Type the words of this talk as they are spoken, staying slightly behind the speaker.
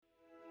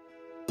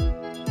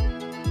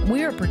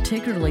We are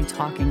particularly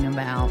talking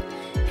about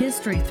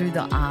history through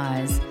the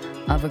eyes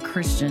of a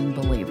Christian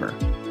believer.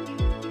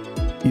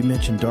 You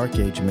mentioned Dark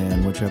Age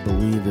Man, which I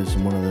believe is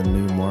one of the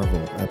new Marvel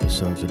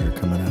episodes that are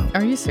coming out.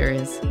 Are you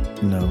serious?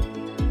 No.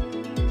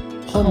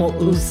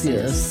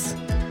 Homoousius.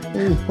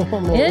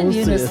 In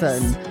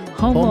unison.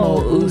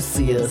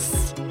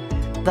 Homoousius.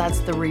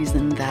 That's the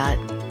reason that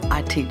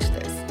I teach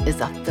this,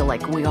 is I feel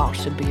like we all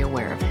should be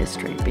aware of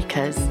history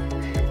because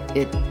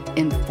it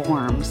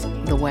informs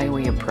the way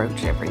we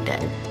approach every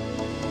day.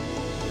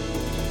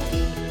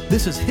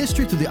 This is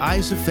History Through the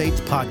Eyes of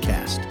Faith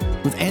podcast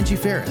with Angie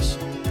Ferris.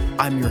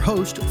 I'm your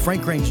host,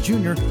 Frank Range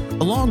Jr.,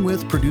 along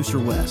with producer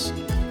Wes.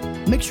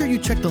 Make sure you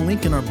check the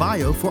link in our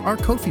bio for our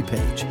Ko-fi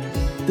page.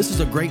 This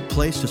is a great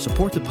place to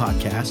support the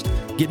podcast,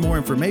 get more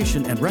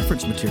information and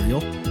reference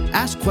material,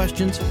 ask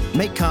questions,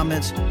 make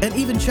comments, and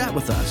even chat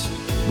with us.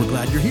 We're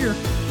glad you're here.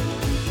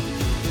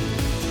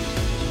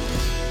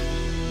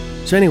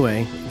 So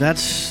anyway,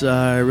 that's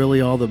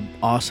really all the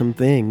awesome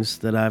things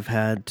that I've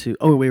had to...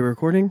 Oh, we were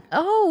recording?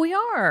 Oh, we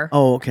are.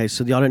 Oh, okay.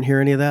 So y'all didn't hear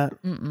any of that?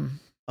 Mm-mm.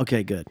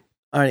 Okay, good.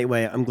 All right,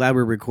 anyway, I'm glad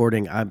we're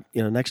recording.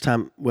 Next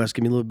time, Wes,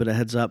 give me a little bit of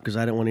heads up because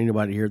I don't want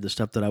anybody to hear the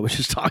stuff that I was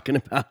just talking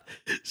about.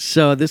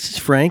 So this is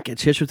Frank.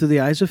 It's History Through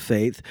the Eyes of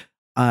Faith.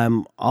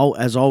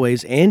 As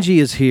always, Angie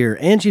is here.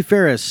 Angie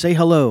Ferris, say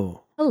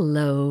hello.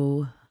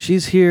 Hello.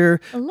 She's here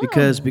Hello.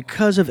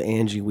 because of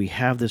Angie, we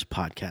have this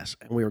podcast,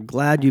 and we are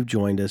glad you've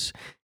joined us.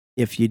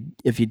 If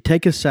you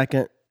take a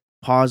second,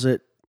 pause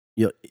it.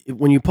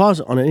 When you pause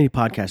it on any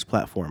podcast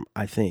platform,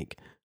 I think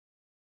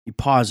you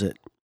pause it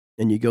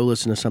and you go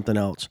listen to something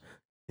else.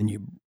 And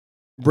you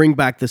bring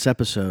back this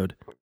episode,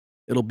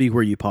 it'll be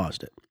where you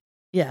paused it.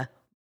 Yeah.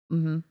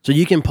 Mm-hmm. So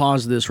you can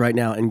pause this right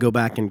now and go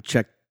back and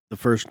check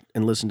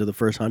and listen to the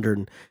first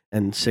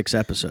 106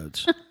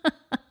 episodes.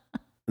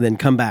 Then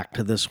come back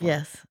to this one.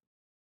 Yes.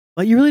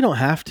 But you really don't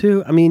have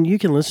to. I mean, you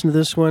can listen to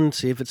this one,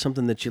 see if it's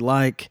something that you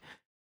like.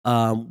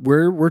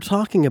 We're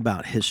talking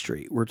about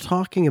history. We're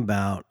talking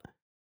about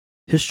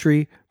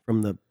history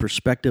from the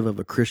perspective of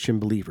a Christian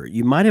believer.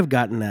 You might have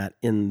gotten that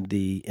in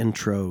the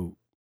intro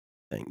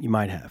thing. You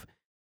might have.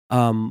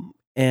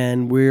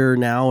 And we're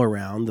now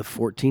around the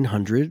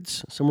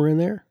 1400s, somewhere in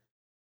there.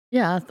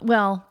 Yeah,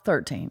 well,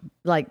 13.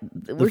 Like,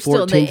 we're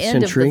still at the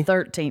end of the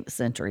 13th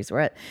centuries,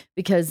 right?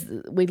 Because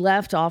we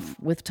left off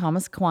with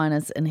Thomas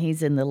Aquinas, and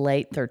he's in the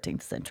late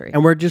 13th century.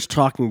 And we're just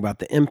talking about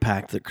the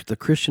impact that the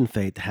Christian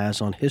faith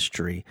has on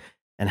history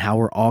and how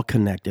we're all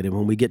connected. And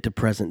when we get to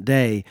present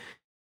day,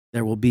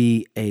 there will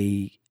be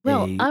I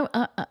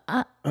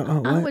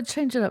would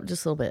change it up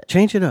just a little bit.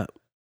 Change it up.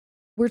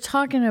 We're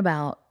talking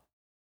about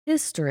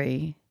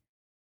history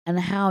and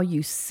how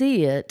you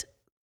see it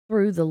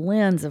through the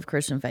lens of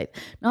Christian faith,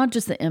 not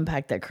just the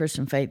impact that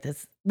Christian faith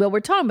has. Well, we're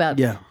talking about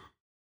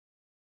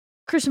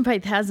Christian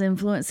faith has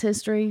influenced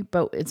history,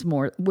 but it's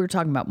more. We're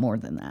talking about more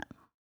than that.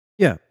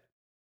 Yeah,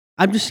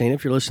 I'm just saying,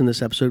 if you're listening to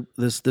this episode,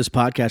 this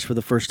podcast for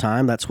the first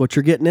time, that's what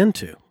you're getting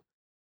into.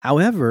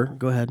 However,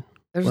 go ahead.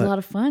 There's a lot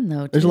of fun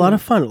though. There's a lot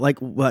of fun. Like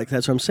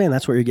that's what I'm saying.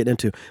 That's what you're getting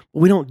into. But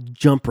we don't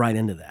jump right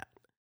into that.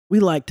 We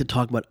like to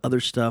talk about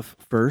other stuff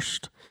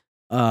first.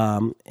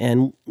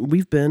 And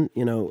we've been,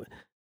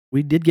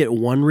 we did get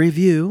one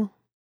review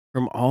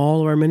from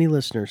all of our many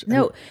listeners.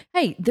 No,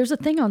 hey, there's a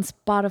thing on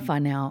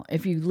Spotify now.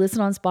 If you listen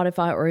on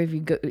Spotify, or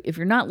if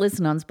you're not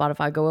listening on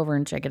Spotify, go over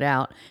and check it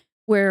out.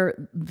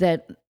 And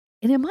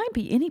it might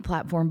be any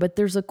platform, but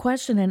there's a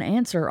question and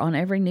answer on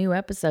every new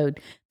episode.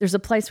 There's a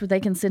place where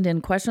they can send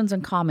in questions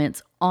and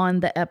comments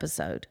on the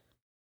episode.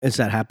 Is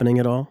that happening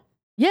at all?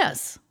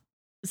 Yes.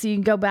 So you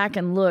can go back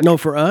and look. No,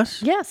 for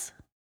us? Yes.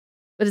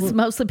 But it's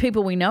mostly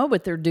people we know,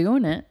 but they're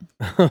doing it.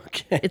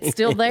 Okay. It's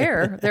still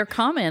there. They're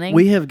commenting.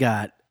 We have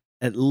got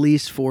at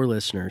least 4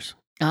 listeners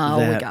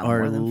that are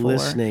more than 4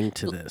 listening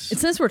to this.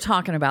 Since we're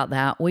talking about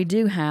that, we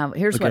do have,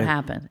 here's what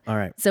happened. All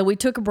right. So we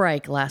took a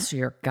break last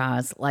year,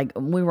 guys. Like,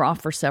 we were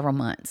off for several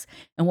months.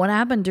 And what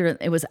happened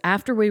it was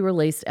after we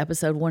released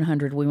episode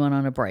 100, we went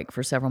on a break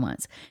for several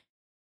months.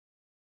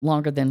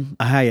 Longer than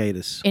a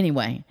hiatus.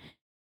 Anyway.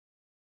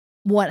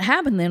 What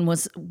happened then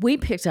was we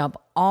picked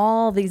up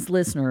all these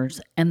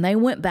listeners and they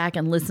went back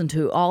and listened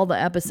to all the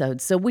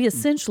episodes. So we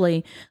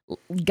essentially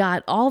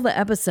got all the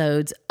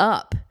episodes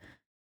up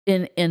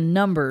in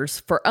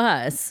numbers for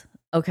us,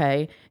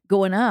 okay,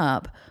 going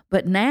up.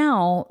 But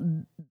now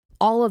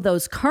all of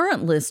those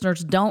current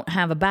listeners don't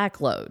have a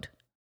backload,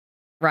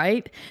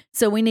 right?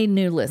 So we need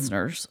new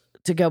listeners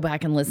to go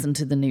back and listen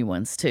to the new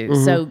ones too.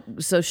 Mm-hmm.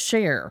 So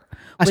share.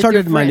 I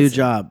started my new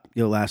job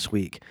last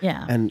week.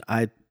 Yeah. And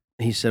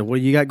he said, "What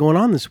do you got going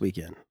on this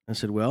weekend?" I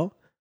said, "Well,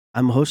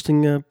 I'm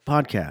hosting a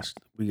podcast.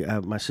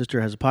 My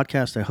sister has a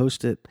podcast. I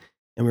host it,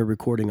 and we're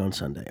recording on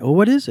Sunday." "Oh,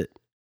 what is it?"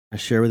 I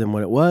shared with him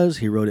what it was.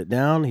 He wrote it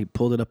down. He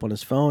pulled it up on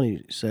his phone.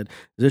 He said,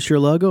 "Is this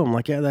your logo?" I'm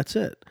like, "Yeah, that's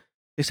it."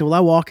 He said, "Well,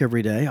 I walk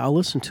every day. I'll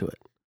listen to it."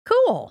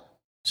 Cool.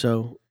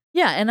 So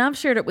Yeah, and I've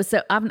shared it with,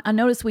 so I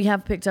noticed we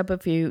have picked up a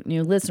few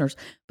new listeners,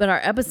 but our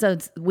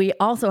episodes, we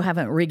also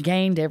haven't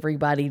regained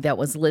everybody that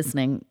was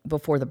listening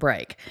before the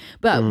break.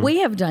 But we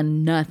have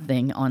done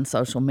nothing on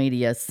social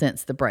media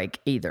since the break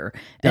either.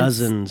 And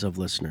Dozens of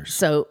listeners.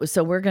 So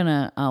we're going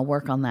to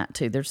work on that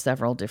too. There's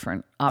several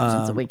different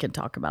options that we could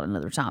talk about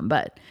another time,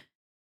 but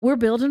we're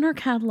building our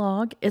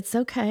catalog. It's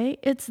okay.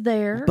 It's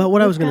there. But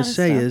what I was We've going got to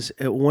say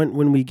stuff. is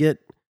when we get,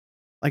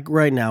 like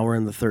right now we're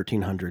in the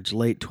 1300s,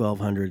 late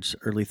 1200s,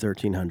 early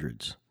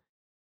 1300s.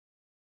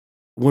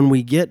 When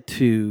we get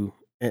to,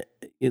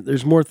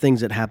 there's more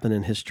things that happen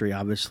in history.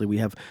 Obviously, we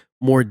have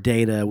more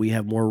data, we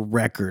have more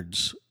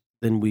records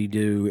than we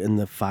do in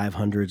the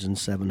 500s and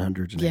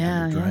 700s and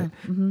 800s, right?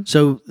 Mm-hmm.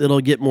 So it'll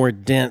get more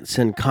dense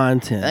in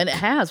content. And it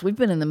has. We've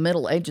been in the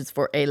Middle Ages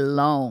for a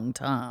long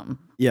time.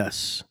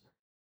 Yes.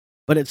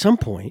 But at some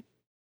point,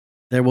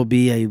 there will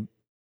be a,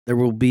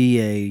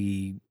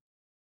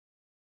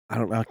 I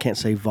don't know, I can't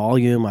say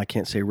volume, I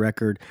can't say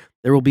record.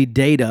 There will be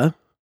data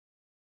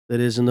that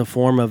is in the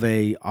form of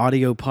a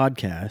audio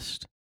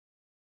podcast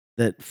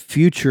that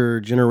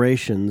future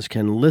generations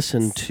can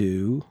listen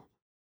to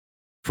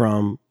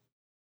from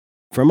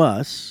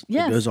us.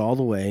 Yes. It goes all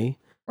the way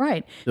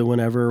Right. to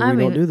whenever we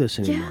don't do this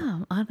anymore. Yeah,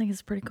 I think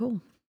it's pretty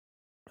cool.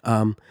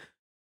 But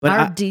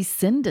Our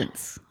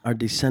descendants. our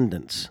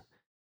descendants.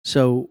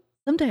 So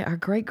Someday our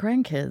great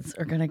grandkids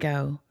are going to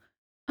go,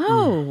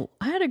 oh,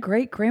 I had a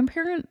great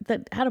grandparent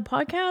that had a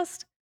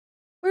podcast.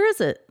 Where is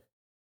it?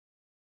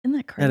 Isn't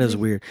that crazy? that is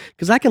weird.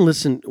 Because I can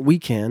listen, we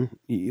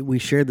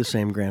share the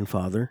same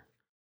grandfather.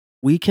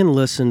 We can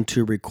listen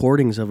to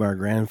recordings of our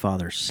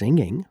grandfather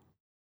singing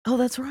Oh,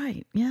 that's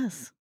right.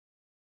 Yes.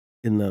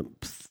 in the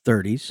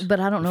 30s. But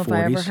I don't know if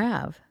I ever 40s.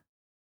 have.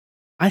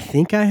 I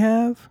think I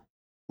have.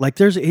 Like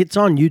it's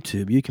on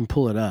YouTube. You can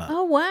pull it up.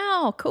 Oh,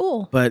 wow.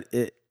 Cool. But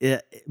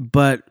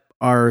but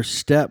our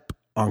step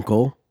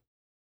uncle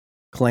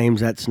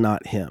claims that's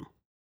not him.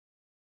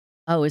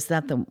 Oh, is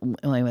that the,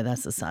 anyway,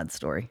 that's a side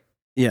story.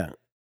 Yeah.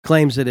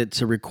 Claims that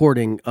it's a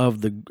recording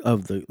of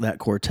that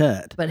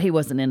quartet. But he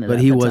wasn't in it. But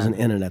at he the wasn't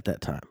time. in it at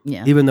that time.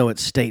 Yeah. Even though it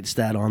states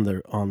that on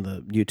the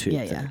YouTube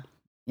Yeah, thing.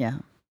 yeah.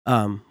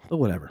 But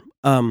whatever.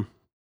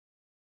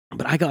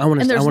 But I want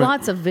to. And there's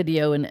lots of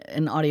video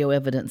and audio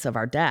evidence of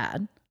our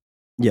dad.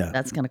 Yeah.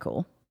 That's kind of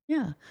cool.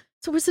 Yeah.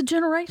 So it's a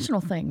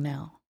generational thing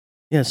now.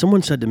 Yeah.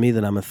 Someone said to me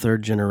that I'm a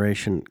third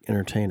generation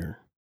entertainer,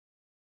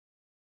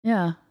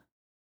 Yeah.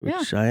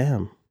 which I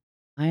am.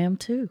 I am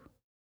too.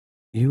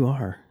 You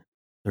are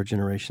third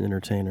generation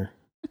entertainer.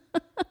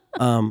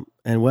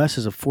 And Wes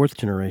is a fourth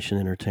generation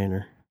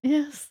entertainer.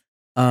 Yes.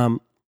 But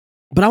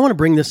I want to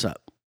bring this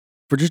up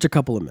for just a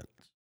couple of minutes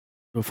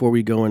before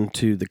we go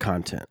into the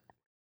content.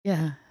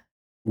 Yeah.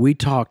 We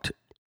talked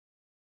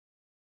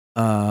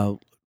 9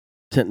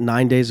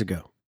 days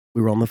ago.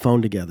 We were on the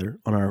phone together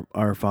on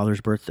our father's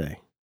birthday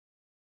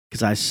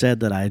because I said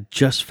that I had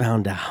just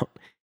found out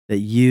that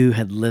you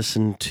had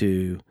listened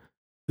to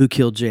Who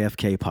Killed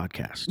JFK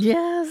podcast.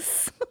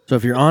 Yes. So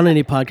if you're on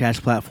any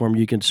podcast platform,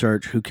 you can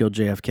search Who Killed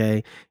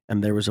JFK.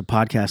 And there was a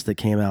podcast that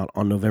came out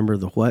on November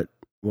the what?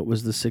 What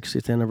was the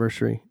 60th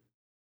anniversary?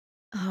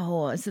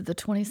 Oh, is it the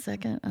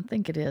 22nd? I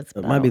think it is.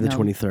 It might be the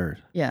 23rd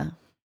Yeah.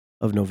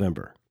 of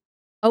November.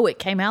 Oh, it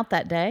came out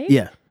that day?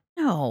 Yeah.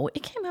 No,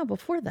 it came out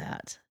before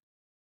that.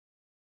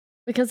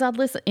 Because I'd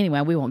listen. Anyway,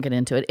 we won't get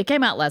into it. It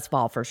came out last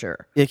fall for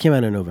sure. It came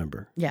out in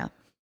November. Yeah.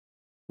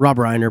 Rob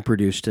Reiner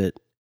produced it.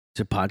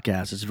 It's a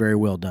podcast. It's very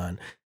well done.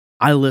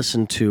 I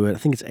listened to it. I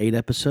think it's 8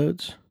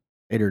 episodes,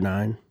 8 or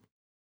 9.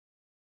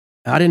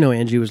 I didn't know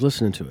Angie was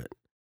listening to it.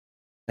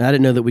 And I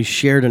didn't know that we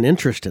shared an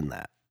interest in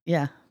that.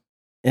 Yeah.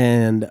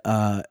 And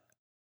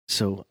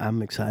so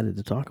I'm excited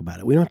to talk about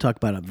it. We don't talk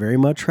about it very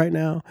much right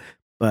now,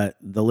 but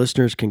the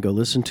listeners can go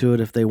listen to it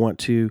if they want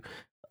to.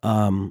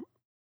 Not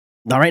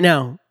right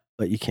now,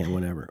 but you can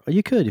whenever. Or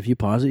you could. If you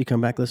pause it, you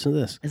come back, listen to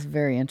this. It's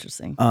very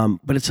interesting.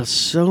 But it's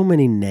so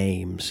many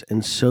names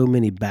and so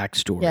many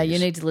backstories. Yeah, you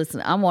need to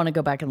listen. I want to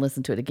go back and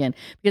listen to it again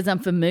because I'm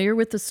familiar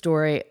with the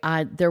story.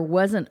 There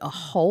wasn't a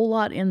whole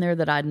lot in there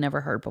that I'd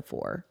never heard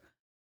before,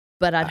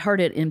 but I'd heard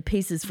it in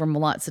pieces from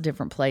lots of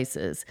different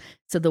places.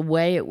 So the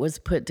way it was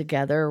put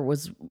together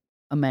was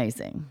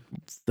amazing.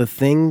 The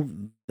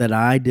thing that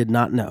I did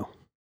not know,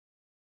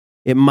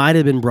 it might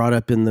have been brought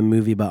up in the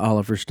movie by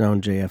Oliver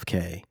Stone,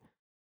 JFK,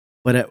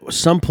 but at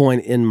some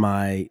point in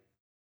my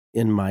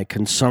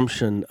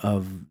consumption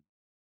of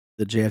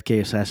the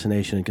JFK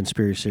assassination and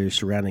conspiracy theories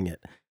surrounding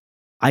it,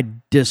 I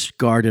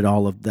discarded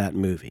all of that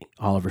movie,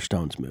 Oliver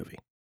Stone's movie.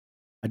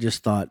 I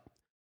just thought,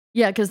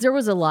 Yeah, because there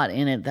was a lot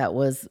in it that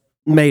was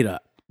made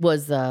up,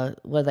 what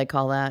do they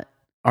call that?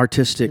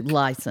 artistic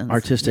License.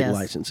 Yes.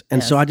 License.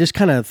 And Yes. so I just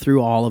kind of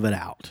threw all of it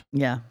out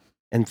Yeah.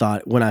 and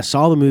thought, when I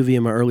saw the movie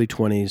in my early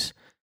 20s,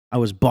 I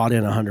was bought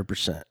in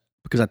 100%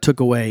 because I took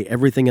away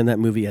everything in that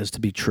movie as to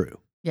be true.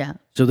 Yeah.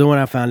 So then when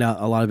I found out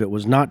a lot of it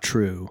was not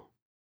true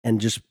and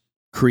just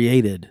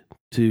created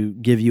to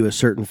give you a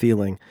certain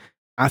feeling,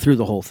 I threw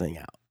the whole thing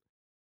out.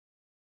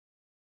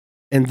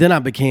 And then I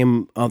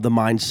became of the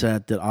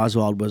mindset that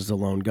Oswald was the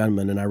lone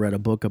gunman, and I read a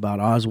book about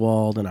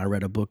Oswald, and I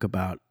read a book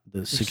about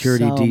the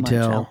security so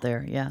detail much out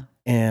there, yeah.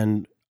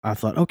 And I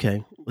thought,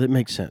 okay, it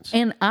makes sense.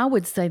 And I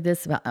would say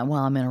this about, well,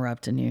 I'm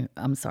interrupting you.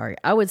 I'm sorry.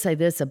 I would say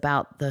this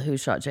about the Who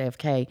Shot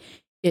JFK.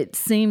 It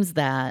seems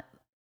that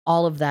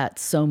all of that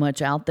so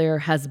much out there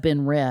has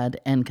been read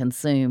and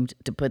consumed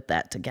to put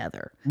that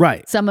together.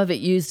 Right. Some of it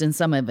used and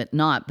some of it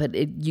not, but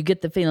you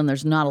get the feeling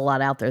there's not a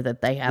lot out there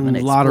that they haven't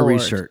explored. A lot of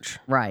research.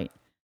 Right.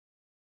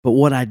 But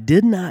what I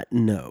did not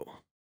know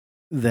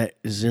that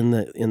is in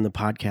the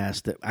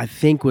podcast that I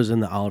think was in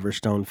the Oliver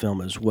Stone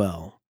film as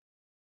well,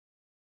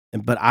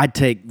 but I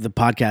take the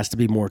podcast to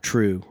be more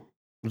true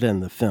than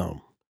the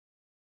film,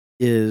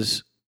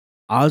 is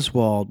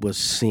Oswald was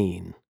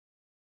seen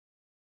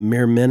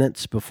mere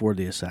minutes before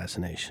the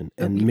assassination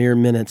and mere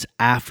minutes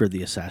after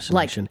the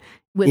assassination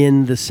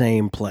in the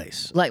same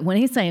place. Like when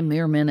he's saying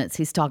mere minutes,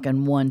 he's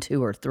talking 1,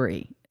 2, or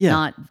 3,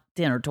 not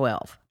 10 or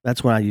 12.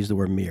 That's when I use the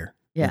word mere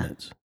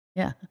minutes.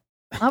 Yeah.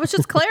 I was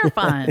just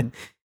clarifying.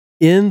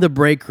 In the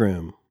break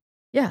room,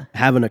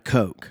 having a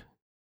Coke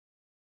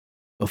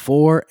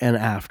before and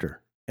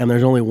after. And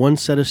there's only one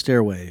set of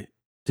stairway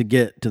to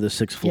get to the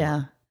 6th floor.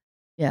 Yeah.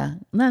 Yeah.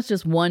 And that's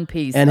just one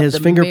piece. And of his the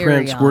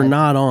fingerprints myriad. were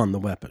not on the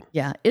weapon.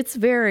 Yeah. It's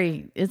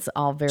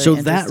all very So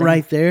interesting. that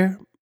right there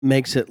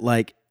makes it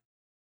like,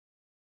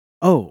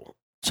 oh,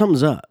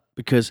 something's up.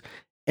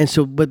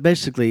 But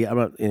basically,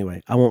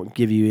 anyway, I won't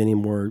give you any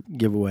more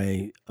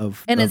giveaway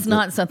of. And it's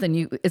not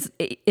something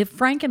if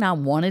Frank and I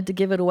wanted to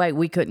give it away,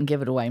 we couldn't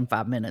give it away in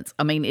 5 minutes.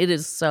 I mean, it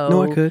is so.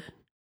 No, I could.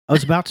 I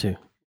was about to.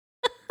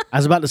 I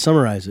was about to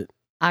summarize it.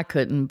 I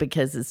couldn't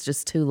because it's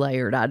just too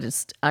layered.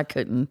 I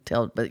couldn't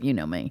tell, but you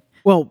know me.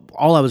 Well,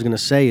 all I was going to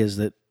say is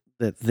that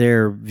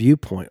their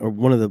viewpoint, or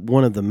one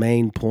of the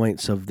main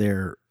points of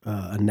their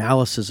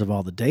analysis of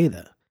all the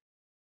data,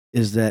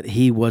 is that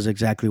he was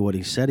exactly what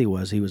he said he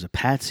was. He was a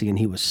patsy, and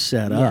he was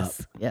set up.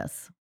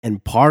 Yes.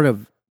 And part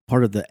of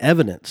the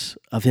evidence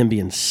of him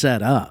being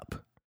set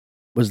up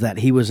was that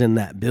he was in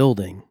that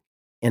building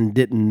and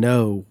didn't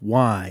know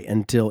why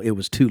until it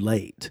was too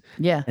late.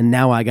 Yeah. And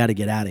now I got to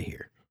get out of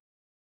here.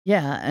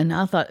 Yeah, and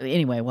I thought,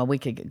 anyway, well, we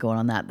could get going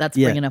on that. That's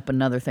bringing up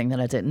another thing that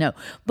I didn't know.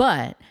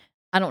 But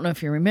I don't know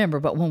if you remember,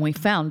 but when we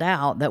found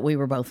out that we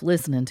were both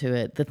listening to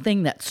it, the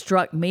thing that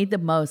struck me the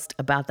most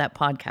about that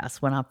podcast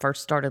when I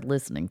first started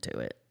listening to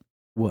it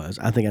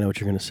I think I know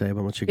what you're going to say,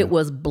 but it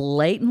was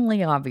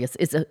blatantly obvious.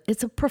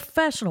 It's a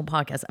professional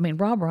podcast. I mean,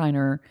 Rob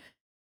Reiner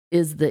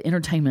is the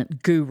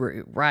entertainment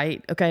guru,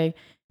 right? Okay.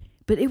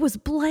 But it was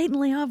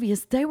blatantly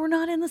obvious they were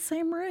not in the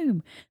same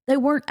room. They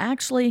weren't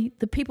actually,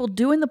 the people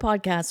doing the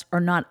podcast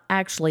are not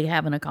actually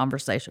having a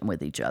conversation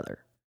with each other.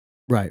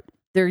 Right.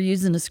 They're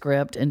using a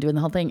script and doing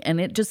the whole thing.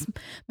 And it just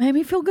made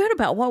me feel good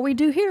about what we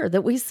do here,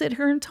 that we sit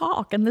here and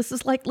talk. And this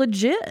is like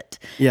legit.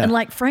 Yeah. And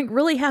like Frank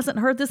really hasn't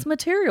heard this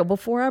material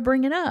before I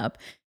bring it up.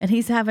 And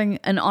he's having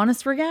an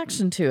honest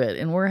reaction to it.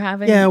 And we're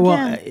having. Yeah,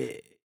 well,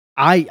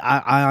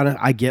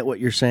 I get what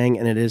you're saying,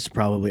 and it is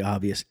probably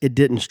obvious. It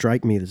didn't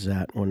strike me as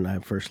that when I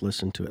first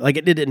listened to it. Like,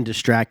 it didn't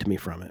distract me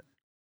from it.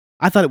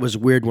 I thought it was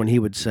weird when he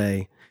would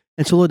say,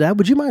 and so, Dad,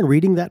 would you mind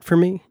reading that for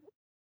me?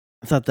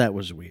 I thought that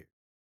was weird.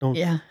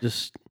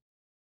 Just.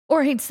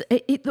 Or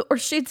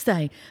she'd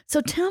say,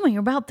 so tell me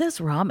about this,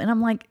 Rob. And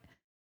I'm like,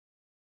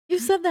 you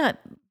said that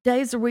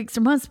days or weeks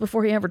or months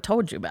before he ever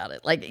told you about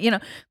it. Like,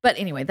 but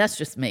anyway, that's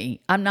just me.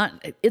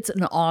 It's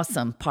an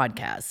awesome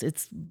podcast.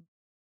 It's,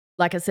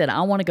 like I said, I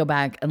want to go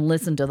back and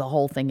listen to the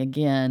whole thing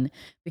again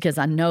because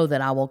I know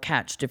that I will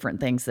catch different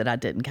things that I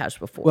didn't catch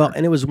before. Well,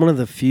 and it was one of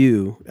the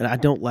few, and I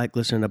don't like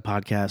listening to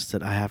podcasts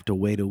that I have to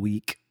wait a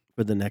week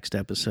for the next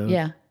episode.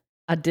 Yeah,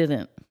 I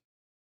didn't.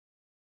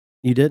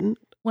 You didn't?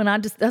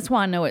 That's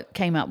why I know it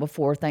came out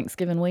before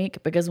Thanksgiving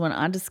week, because when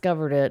I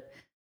discovered it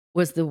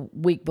was the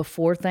week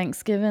before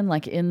Thanksgiving,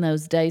 like in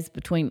those days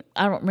between,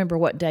 I don't remember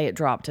what day it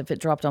dropped, if it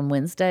dropped on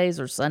Wednesdays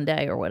or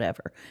Sunday or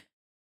whatever.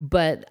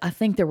 But I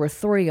think there were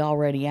 3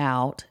 already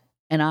out,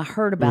 and I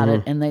heard about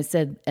it, and they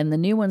said, and the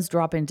new one's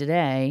dropping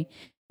today.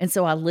 And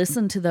so I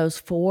listened to those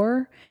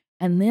 4,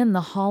 and then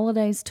the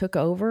holidays took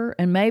over,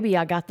 and maybe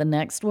I got the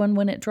next one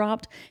when it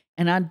dropped,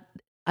 and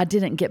I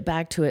didn't get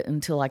back to it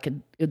until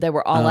they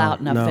were all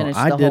out, and I finished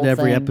the whole thing. I did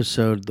every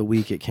episode the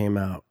week it came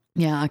out.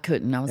 Yeah, I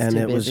couldn't. I was too busy.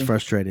 And it was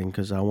frustrating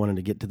because I wanted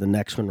to get to the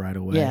next one right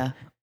away. Yeah.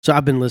 So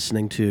I've been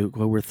listening to,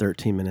 we're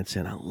 13 minutes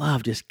in. I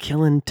love just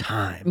killing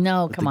time.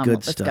 No, come on.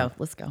 Let's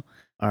go.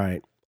 All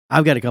right.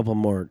 I've got a couple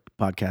more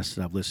podcasts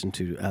that I've listened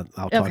to. I'll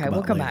talk about. Okay,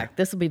 we'll come later. back.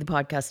 This will be the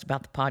podcast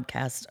about the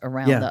podcast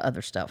around the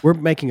other stuff. We're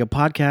making a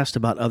podcast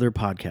about other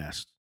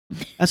podcasts.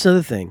 That's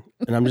another thing.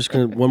 And I'm just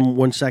going to,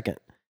 one second.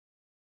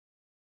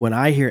 When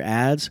I hear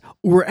ads,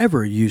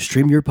 wherever you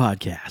stream your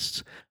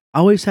podcasts, I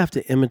always have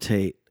to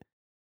imitate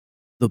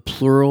the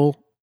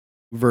plural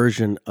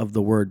version of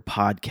the word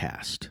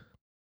podcast.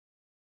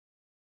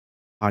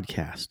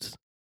 Podcasts.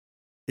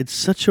 It's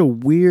such a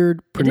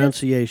weird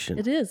pronunciation.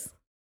 It is.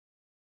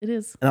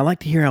 And I like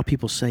to hear how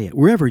people say it.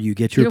 Wherever you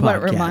get your podcasts. What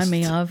it reminds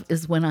me of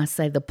is when I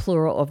say the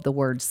plural of the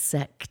word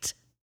sect.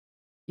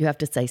 You have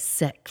to say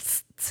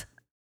sexts.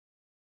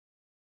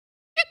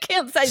 You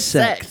can't say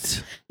Sect.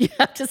 sex. You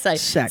have to say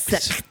Sex.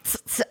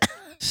 sexts.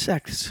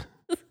 Sex.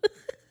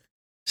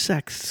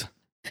 Sex.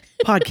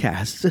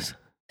 Podcasts.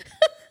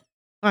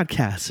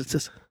 Podcasts. It's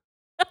just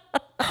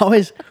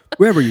always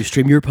wherever you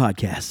stream your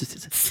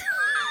podcast.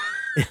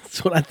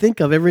 It's what I think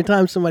of every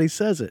time somebody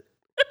says it.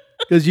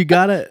 Because you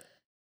gotta.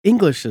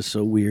 English is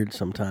so weird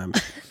sometimes.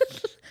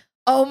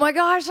 Oh my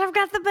gosh, I've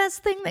got the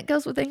best thing that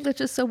goes with English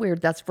is so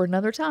weird. That's for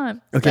another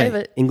time. Okay. Save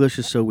it. English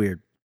is so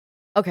weird.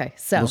 Okay,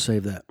 so We'll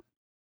save that.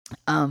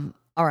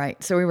 all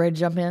right. So we ready to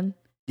jump in?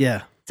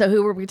 Yeah. So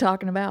who were we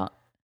talking about?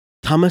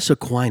 Thomas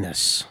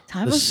Aquinas, the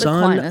Thomas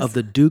son Aquinas. of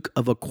the Duke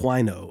of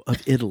Aquino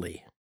of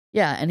Italy,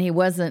 Yeah, and he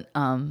wasn't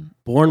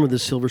born with a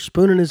silver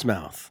spoon in his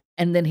mouth.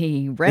 and then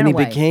he ran And he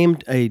away. became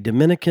a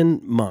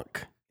Dominican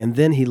monk. And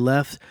then he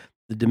left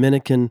the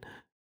Dominican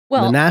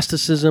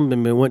monasticism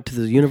and went to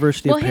the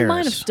University of Paris. He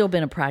might have still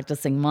been a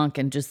practicing monk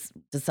and just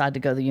decided to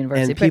go to the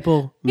university. And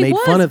people made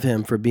fun of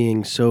him for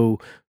being so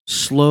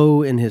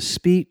slow in his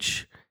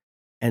speech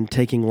and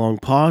taking long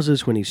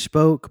pauses when he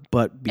spoke,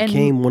 but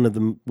became one of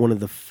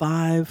the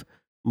 5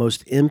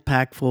 most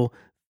impactful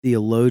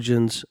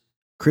theologians,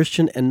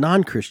 Christian and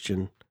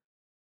non-Christian,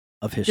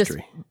 of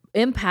history. Just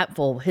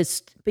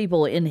impactful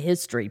people in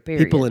history,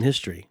 period. People in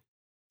history.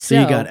 So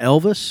you got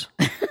Elvis,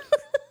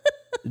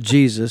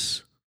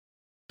 Jesus,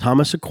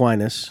 Thomas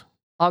Aquinas,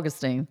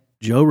 Augustine,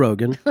 Joe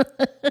Rogan,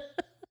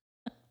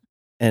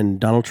 and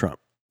Donald Trump.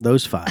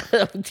 Those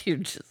 5. You're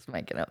just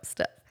making up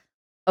stuff.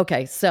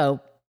 Okay, so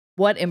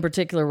what in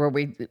particular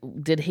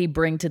did he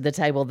bring to the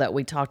table that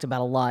we talked about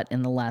a lot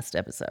in the last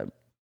episode?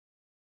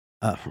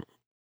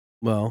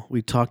 Well,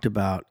 we talked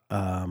about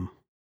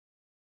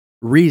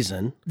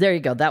reason. There you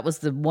go. That was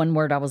the one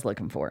word I was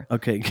looking for.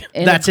 Okay,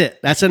 that's it.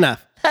 That's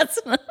enough. That's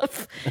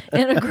enough.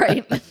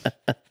 Integrate.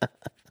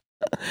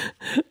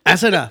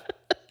 That's enough.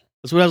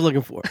 That's what I was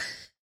looking for.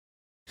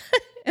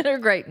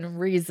 Integrating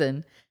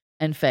reason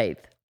and faith.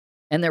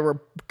 And there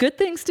were good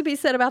things to be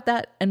said about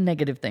that and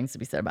negative things to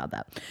be said about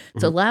that.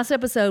 So last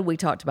episode, we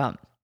talked about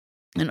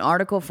an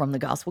article from the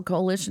Gospel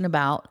Coalition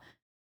about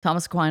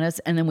Thomas Aquinas,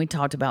 and then we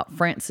talked about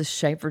Francis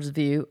Schaeffer's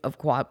view of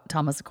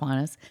Thomas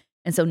Aquinas.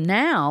 And so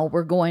now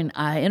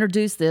I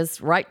introduced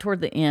this right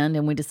toward the end,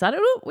 and we decided,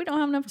 we don't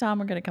have enough time.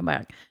 We're going to come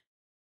back.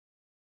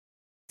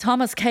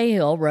 Thomas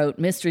Cahill wrote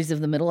Mysteries of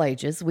the Middle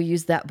Ages. We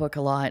used that book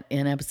a lot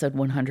in episode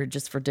 100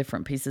 just for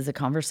different pieces of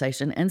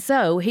conversation. And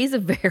so he's a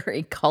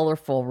very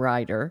colorful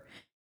writer,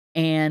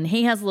 and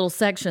he has a little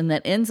section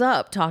that ends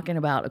up talking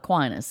about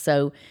Aquinas.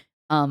 So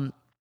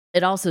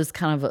it also is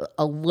kind of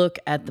a look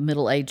at the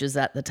Middle Ages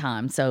at the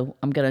time. So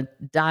I'm going to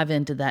dive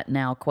into that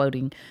now,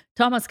 quoting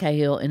Thomas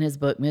Cahill in his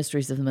book,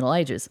 Mysteries of the Middle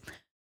Ages.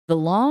 The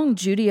long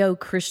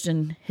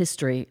Judeo-Christian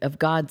history of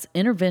God's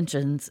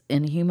interventions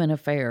in human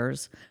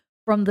affairs,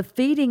 from the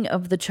feeding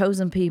of the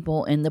chosen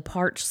people in the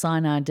parched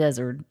Sinai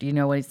desert. Do you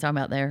know what he's talking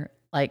about there?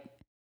 Like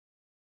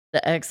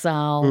the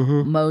exile,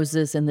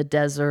 Moses in the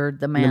desert,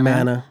 the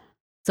manna.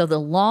 So the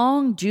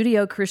long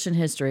Judeo-Christian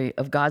history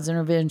of God's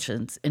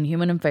interventions in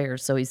human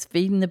affairs, so he's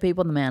feeding the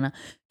people the manna,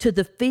 to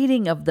the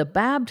feeding of the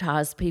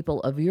baptized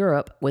people of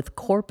Europe with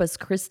Corpus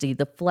Christi,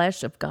 the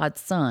flesh of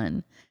God's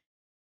Son.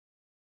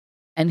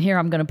 And here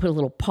I'm going to put a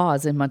little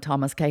pause in my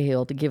Thomas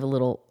Cahill to give a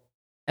little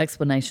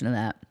explanation of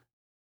that.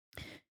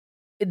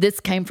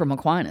 This came from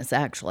Aquinas,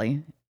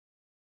 actually.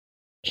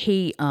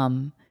 He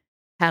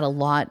had a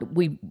lot.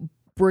 We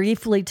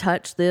briefly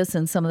touched this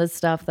in some of the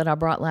stuff that I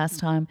brought last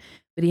time,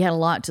 but he had a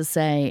lot to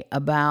say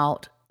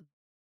about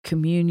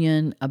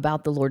communion,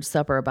 about the Lord's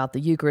Supper, about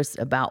the Eucharist,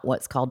 about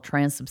what's called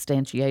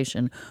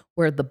transubstantiation,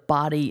 where the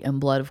body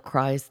and blood of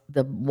Christ,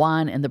 the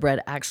wine and the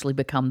bread actually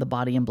become the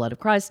body and blood of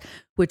Christ,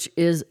 which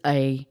is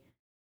a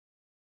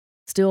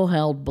still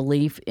held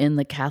belief in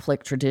the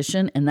Catholic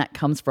tradition, and that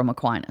comes from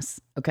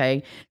Aquinas,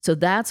 okay? So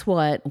that's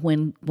what,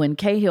 when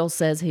Cahill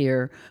says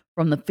here,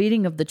 from the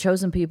feeding of the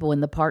chosen people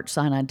in the parched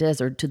Sinai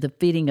desert to the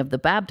feeding of the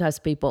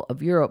baptized people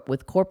of Europe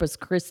with Corpus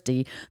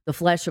Christi, the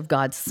flesh of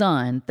God's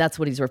Son, that's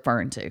what he's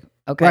referring to,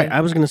 okay? Right,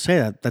 I was going to say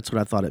that. That's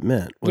what I thought it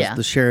meant, was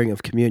the sharing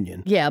of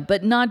communion. Yeah,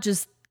 but not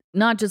just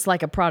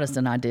like a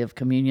Protestant idea of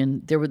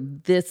communion.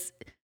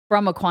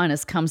 From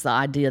Aquinas comes the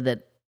idea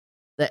that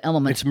the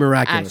elements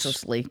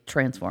actually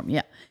transform.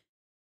 Yeah.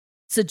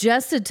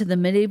 Suggested to the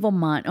medieval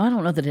mind. I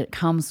don't know that it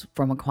comes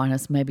from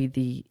Aquinas. Maybe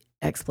the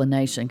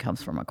explanation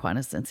comes from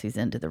Aquinas since he's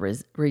into the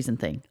reason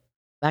thing.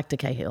 Back to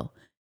Cahill.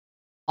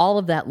 All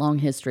of that long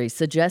history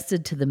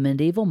suggested to the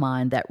medieval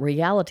mind that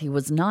reality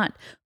was not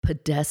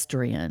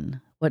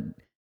pedestrian,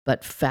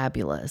 but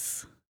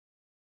fabulous.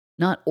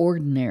 Not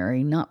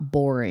ordinary, not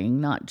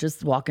boring, not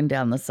just walking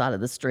down the side of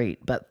the street,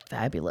 but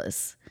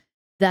fabulous.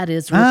 That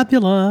is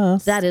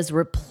fabulous. That is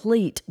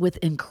replete with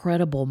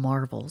incredible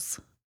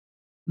marvels.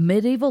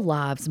 Medieval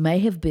lives may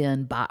have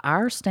been, by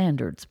our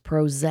standards,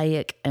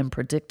 prosaic and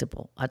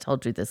predictable. I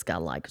told you this guy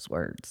likes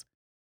words.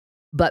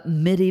 But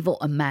medieval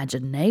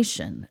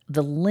imagination,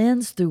 the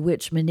lens through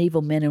which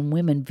medieval men and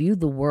women viewed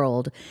the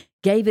world,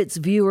 gave its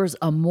viewers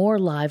a more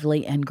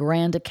lively and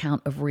grand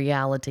account of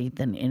reality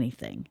than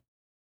anything.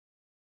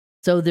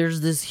 So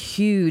there's this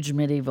huge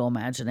medieval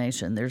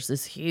imagination. There's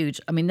this huge,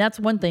 that's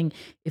one thing.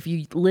 If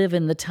you live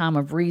in the time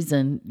of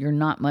reason, you're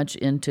not much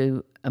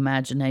into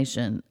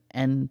imagination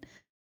and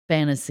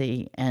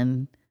fantasy.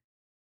 And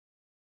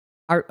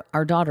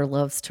our daughter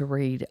loves to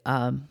read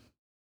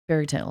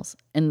fairy tales.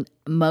 And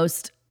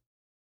most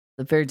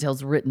the fairy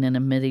tales written in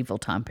a medieval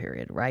time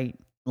period, right?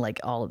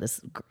 Like all of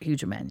this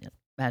huge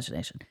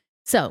imagination.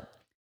 So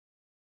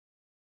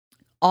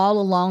all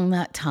along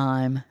that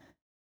time,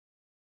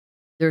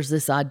 there's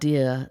this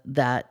idea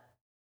that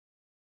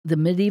the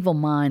medieval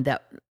mind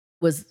that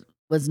was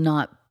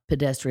not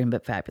pedestrian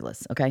but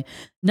fabulous, okay?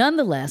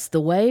 Nonetheless,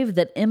 the wave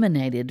that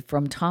emanated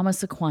from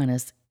Thomas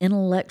Aquinas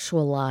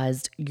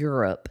intellectualized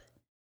Europe.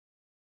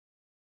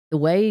 The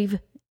wave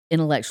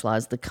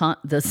intellectualized,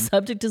 the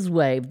subject is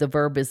wave, the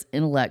verb is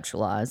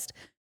intellectualized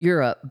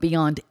Europe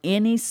beyond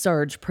any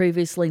surge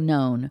previously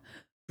known,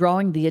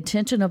 drawing the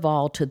attention of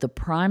all to the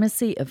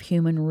primacy of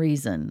human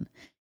reason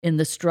in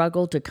the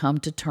struggle to come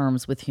to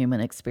terms with human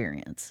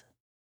experience.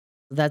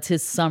 That's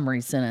his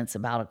summary sentence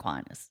about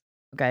Aquinas,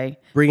 okay?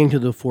 Bringing to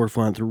the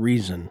forefront the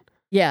reason.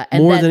 Yeah.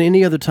 And more than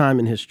any other time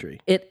in history.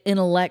 It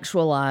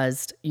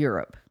intellectualized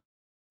Europe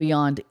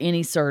beyond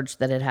any surge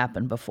that had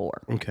happened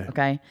before.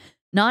 Okay?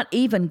 Not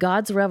even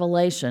God's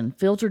revelation,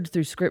 filtered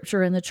through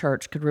Scripture and the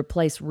Church, could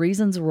replace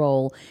reason's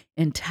role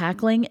in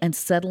tackling and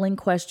settling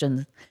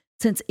questions.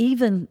 This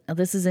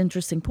is an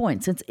interesting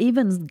point, since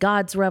even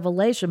God's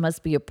revelation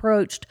must be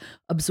approached,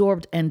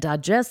 absorbed, and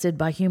digested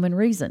by human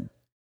reason.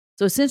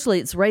 So essentially,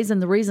 it's raising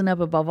the reason up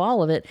above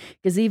all of it,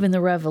 because even the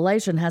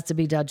revelation has to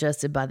be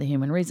digested by the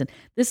human reason.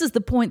 This is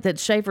the point that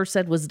Schaeffer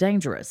said was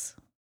dangerous.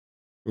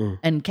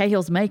 And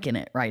Cahill's making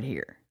it right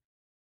here.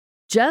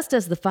 Just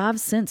as the five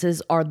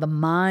senses are the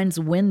mind's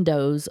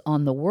windows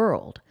on the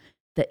world,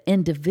 the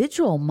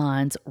individual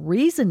mind's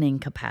reasoning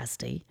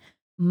capacity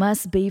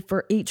must be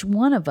for each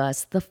one of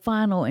us the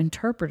final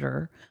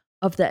interpreter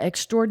of the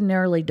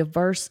extraordinarily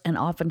diverse and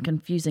often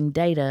confusing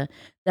data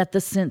that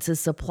the senses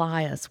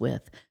supply us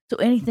with. So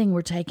anything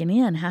we're taking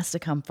in has to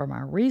come from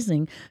our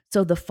reasoning.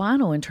 So the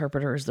final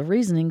interpreter is the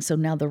reasoning. So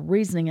now the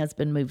reasoning has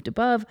been moved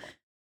above.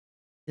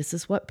 This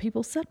is what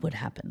people said would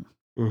happen.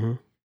 Mm-hmm.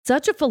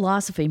 Such a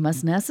philosophy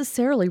must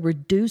necessarily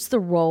reduce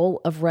the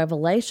role of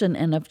revelation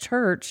and of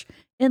church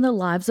in the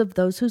lives of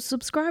those who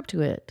subscribe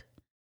to it.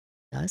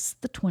 Thus,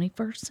 the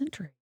 21st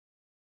century.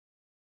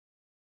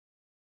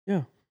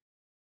 Yeah.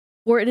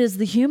 For it is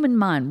the human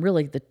mind,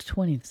 really the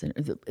 20th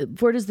century,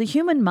 for it is the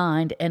human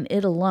mind and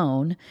it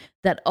alone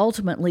that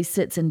ultimately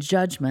sits in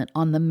judgment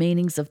on the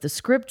meanings of the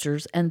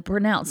Scriptures and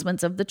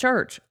pronouncements of the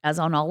church, as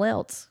on all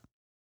else.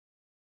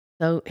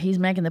 So he's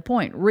making the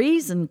point.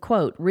 Reason,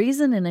 quote,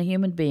 reason in a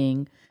human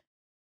being,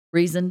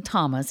 reason,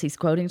 Thomas, he's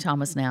quoting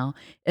Thomas now,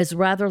 is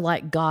rather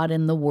like God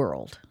in the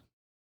world.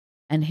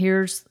 And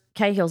here's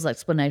Cahill's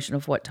explanation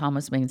of what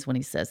Thomas means when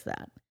he says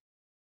that.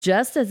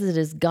 Just as it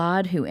is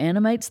God who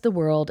animates the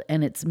world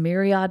and its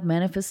myriad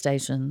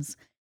manifestations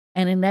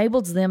and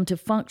enables them to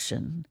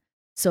function,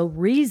 so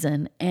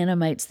reason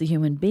animates the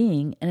human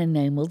being and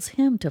enables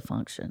him to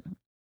function.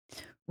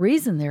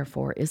 Reason,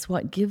 therefore, is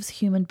what gives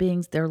human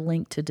beings their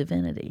link to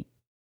divinity.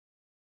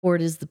 For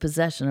it is the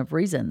possession of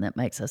reason that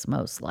makes us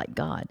most like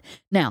God.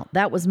 Now,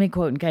 that was me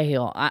quoting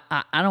Cahill.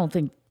 I don't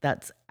think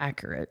that's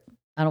accurate.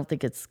 I don't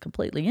think it's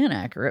completely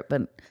inaccurate,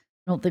 but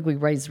I don't think we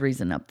raise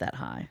reason up that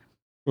high.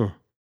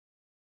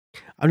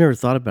 I've never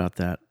thought about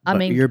that.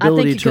 Your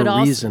ability to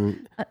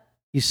reason,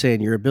 he's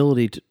saying your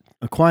ability to,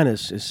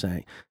 Aquinas is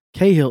saying,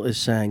 Cahill is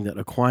saying that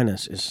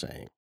Aquinas is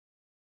saying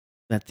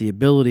that the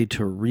ability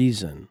to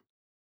reason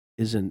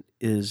is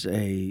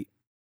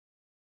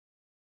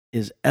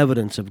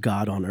evidence of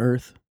God on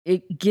earth.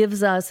 It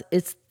gives us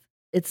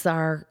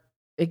our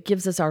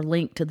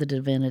link to the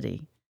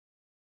divinity.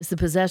 It's the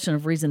possession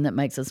of reason that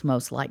makes us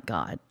most like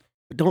God.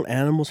 But don't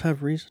animals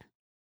have reason?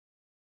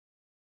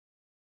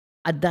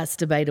 That's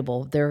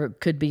debatable. There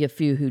could be a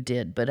few who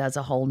did, but as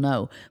a whole,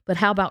 no. But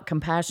how about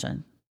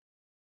compassion?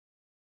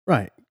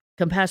 Right.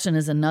 Compassion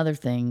is another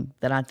thing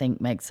that I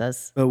think makes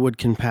us... But would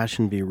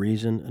compassion be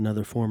reason,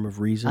 another form of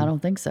reason? I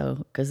don't think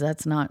so, because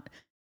that's not...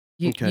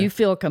 You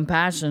feel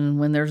compassion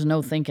when there's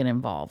no thinking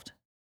involved.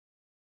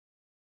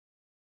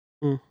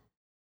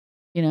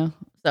 You know?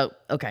 So,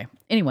 okay.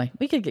 Anyway,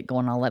 we could get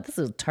going on all that. This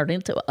will turn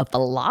into a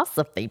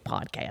philosophy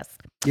podcast.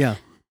 Yeah.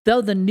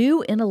 Though the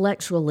new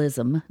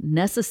intellectualism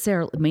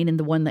necessarily, meaning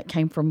the one that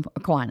came from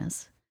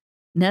Aquinas,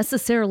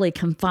 necessarily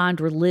confined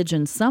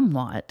religion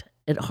somewhat,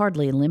 it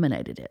hardly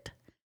eliminated it.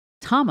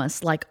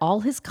 Thomas, like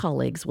all his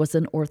colleagues, was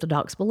an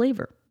orthodox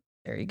believer.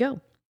 There you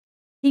go.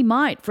 He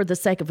might, for the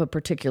sake of a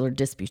particular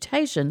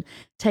disputation,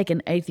 take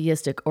an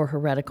atheistic or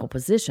heretical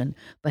position,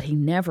 but he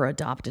never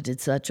adopted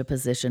such a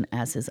position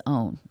as his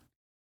own.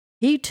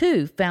 He,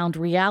 too, found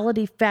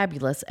reality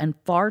fabulous and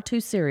far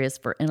too serious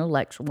for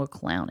intellectual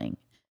clowning.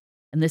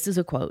 And this is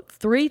a quote.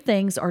 3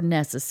 things are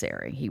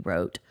necessary, he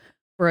wrote,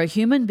 For a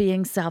human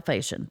being's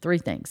salvation, 3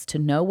 things: to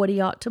know what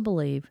he ought to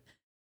believe,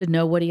 to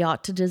know what he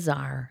ought to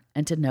desire,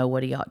 and to know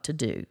what he ought to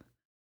do.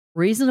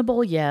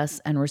 Reasonable,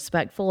 yes, and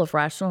respectful of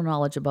rational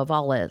knowledge above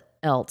all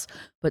else,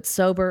 but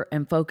sober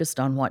and focused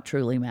on what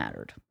truly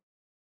mattered.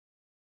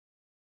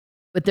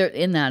 But there,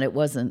 in that, it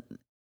wasn't,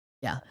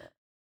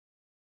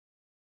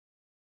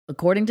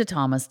 according to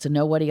Thomas, to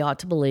know what he ought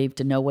to believe,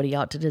 to know what he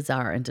ought to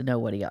desire, and to know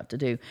what he ought to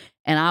do.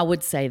 And I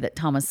would say that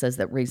Thomas says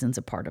that reason's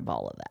a part of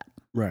all of that.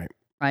 Right.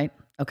 Right?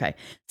 Okay.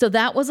 So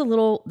that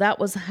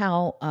was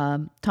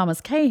how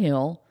Thomas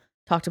Cahill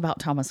talked about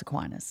Thomas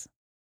Aquinas.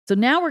 So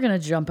now we're going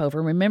to jump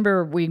over.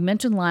 Remember, we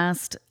mentioned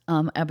last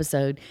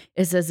episode,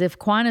 it's as if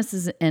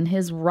Aquinas and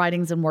his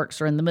writings and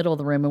works are in the middle of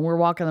the room, and we're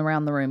walking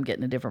around the room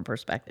getting a different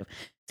perspective.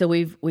 So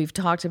we've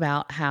talked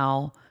about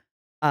how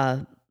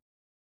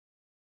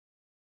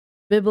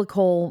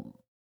biblical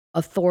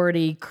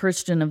authority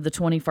Christian of the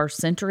 21st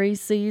century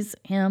sees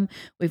him.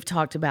 We've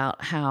talked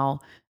about how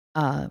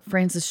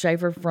Francis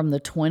Schaeffer from the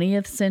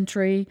 20th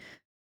century,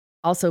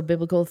 also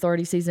biblical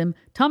authority, sees him.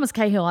 Thomas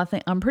Cahill,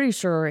 I'm pretty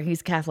sure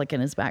he's Catholic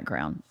in his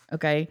background,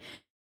 okay?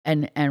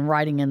 And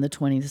writing in the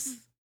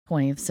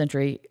 20th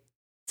century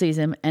sees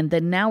him. And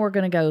then now we're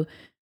going to go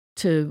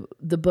to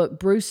the book.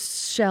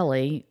 Bruce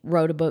Shelley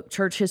wrote a book,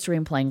 Church History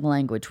and Plain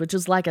Language, which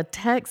is like a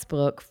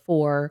textbook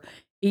for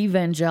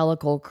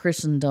evangelical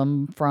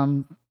Christendom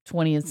from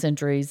 20th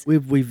centuries.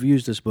 We've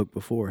used this book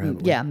before,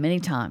 haven't we? Yeah, many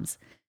times.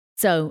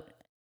 So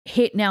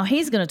now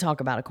he's going to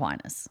talk about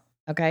Aquinas,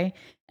 okay?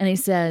 And he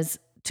says,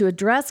 to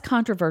address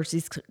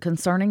controversies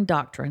concerning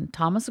doctrine,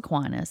 Thomas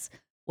Aquinas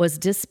was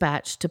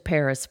dispatched to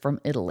Paris from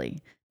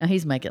Italy. Now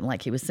he's making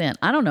like he was sent.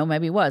 I don't know,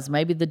 maybe he was.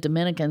 Maybe the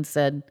Dominicans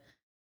said,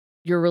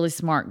 you're really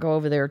smart, go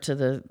over there to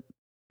the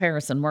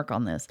Paris and work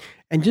on this.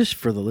 And just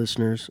for the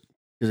listeners,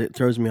 because it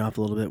throws me off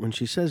a little bit, when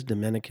she says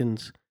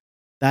Dominicans,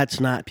 that's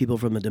not people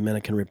from the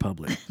Dominican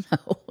Republic.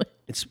 No.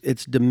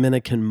 It's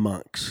Dominican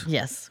monks.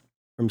 Yes.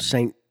 From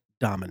St.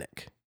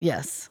 Dominic.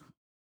 Yes.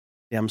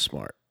 Damn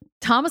smart.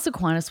 Thomas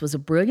Aquinas was a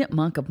brilliant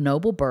monk of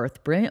noble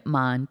birth, brilliant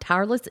mind,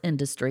 tireless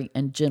industry,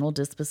 and gentle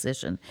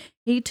disposition.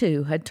 He,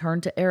 too, had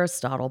turned to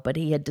Aristotle, but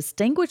he had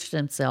distinguished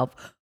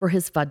himself for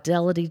his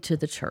fidelity to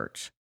the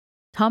church.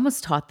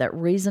 Thomas taught that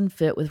reason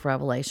fit with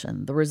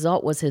revelation. The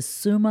result was his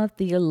Summa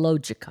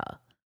Theologica,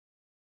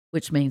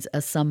 which means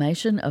a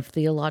summation of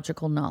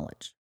theological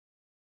knowledge.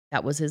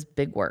 That was his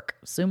big work,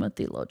 Summa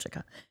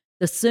Theologica.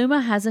 The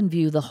Summa has in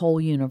view the whole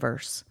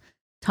universe.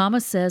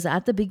 Thomas says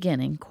at the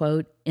beginning,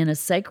 quote, in a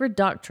sacred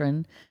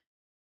doctrine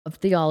of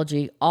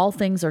theology, all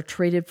things are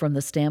treated from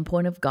the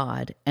standpoint of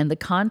God, and the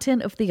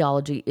content of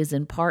theology is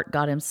in part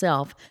God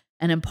himself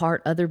and in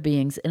part other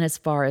beings in as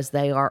far as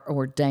they are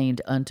ordained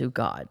unto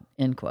God,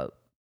 end quote.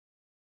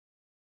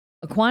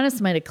 Aquinas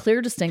made a clear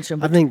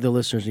distinction. I think the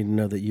listeners need to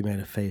know that you made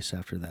a face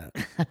after that.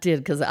 I did,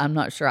 because I'm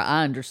not sure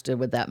I understood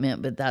what that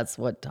meant, but that's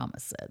what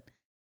Thomas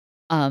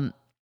said.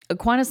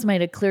 Aquinas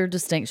made a clear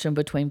distinction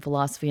between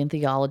philosophy and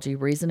theology,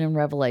 reason and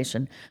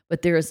revelation,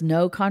 but there is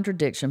no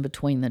contradiction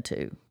between the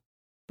two.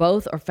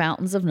 Both are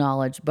fountains of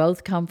knowledge.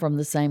 Both come from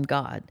the same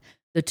God.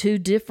 The two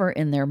differ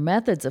in their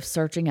methods of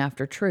searching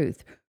after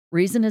truth.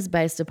 Reason is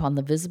based upon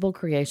the visible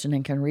creation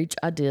and can reach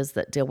ideas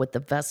that deal with the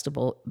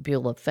vestibule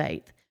of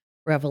faith.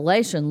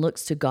 Revelation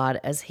looks to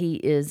God as he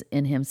is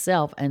in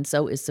himself, and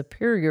so is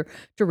superior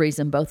to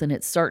reason both in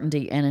its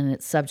certainty and in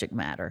its subject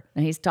matter.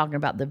 And he's talking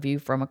about the view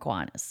from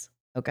Aquinas,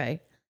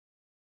 okay?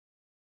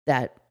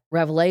 That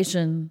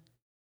revelation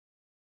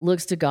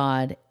looks to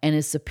God and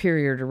is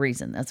superior to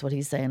reason. That's what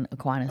he's saying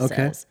Aquinas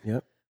says.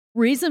 Yep.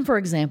 Reason, for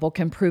example,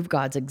 can prove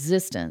God's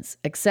existence.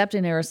 Except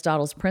in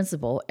Aristotle's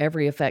principle,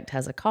 every effect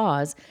has a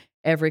cause,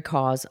 every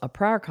cause a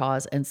prior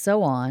cause, and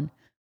so on,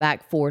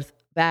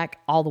 back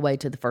all the way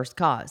to the first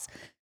cause.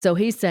 So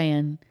he's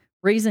saying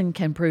reason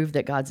can prove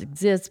that God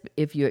exists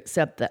if you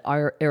accept that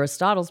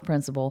Aristotle's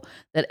principle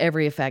that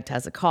every effect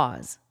has a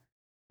cause.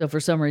 So for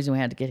some reason we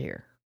had to get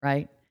here,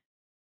 right?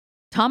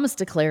 Thomas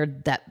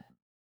declared that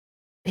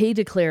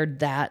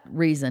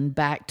reason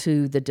back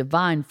to the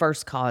divine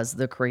first cause,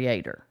 the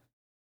creator.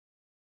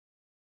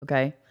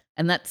 Okay?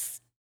 And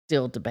that's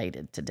still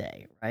debated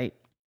today, right?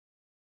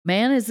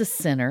 Man is a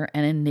sinner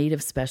and in need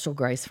of special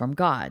grace from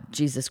God.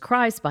 Jesus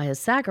Christ, by his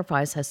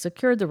sacrifice, has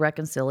secured the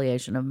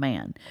reconciliation of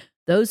man.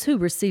 Those who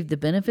receive the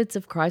benefits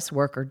of Christ's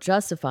work are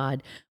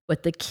justified,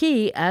 but the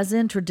key, as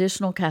in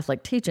traditional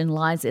Catholic teaching,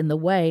 lies in the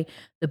way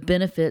the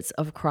benefits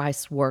of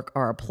Christ's work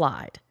are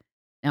applied.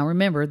 Now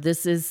remember,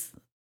 this is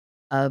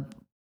a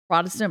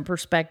Protestant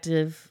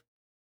perspective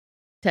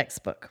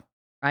textbook,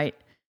 right?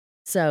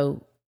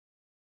 So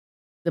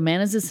the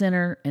man is a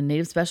sinner in need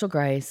of special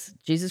grace.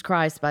 Jesus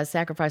Christ, by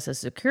sacrifice, has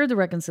secured the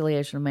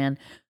reconciliation of man.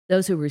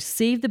 Those who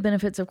receive the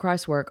benefits of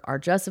Christ's work are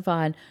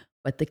justified,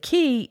 but the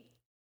key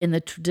in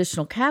the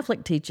traditional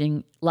Catholic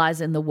teaching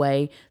lies in the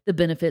way the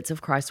benefits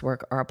of Christ's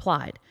work are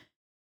applied.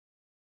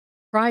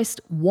 Christ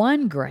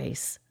won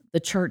grace, the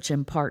church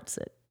imparts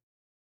it.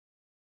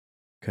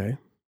 Okay.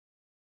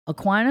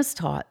 Aquinas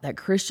taught that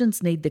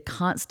Christians need the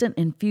constant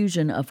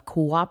infusion of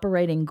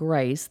cooperating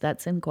grace,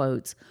 that's in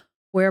quotes,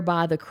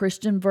 whereby the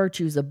Christian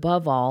virtues,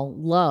 above all,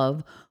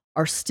 love,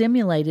 are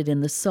stimulated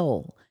in the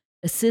soul.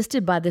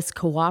 Assisted by this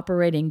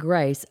cooperating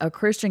grace, a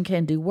Christian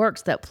can do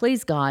works that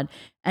please God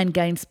and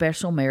gain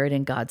special merit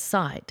in God's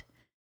sight.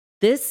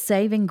 This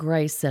saving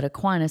grace, said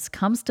Aquinas,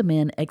 comes to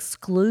men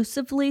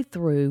exclusively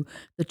through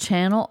the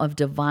channel of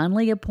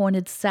divinely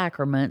appointed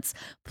sacraments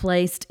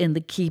placed in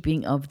the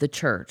keeping of the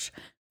church,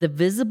 the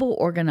visible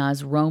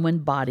organized Roman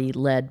body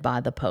led by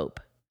the Pope.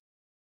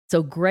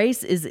 So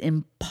grace is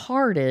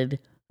imparted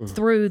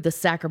through the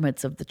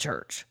sacraments of the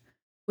church,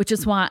 which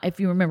is why, if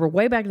you remember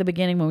way back at the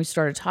beginning when we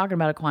started talking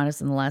about Aquinas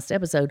in the last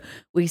episode,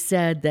 we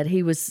said that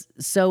he was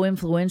so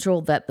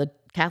influential that the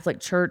Catholic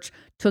Church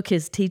took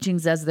his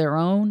teachings as their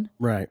own.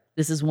 Right.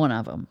 This is one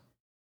of them.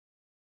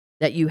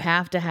 That you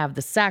have to have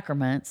the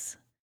sacraments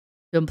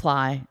to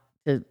imply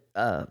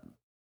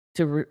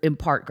to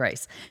impart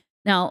grace.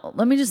 Now,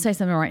 let me just say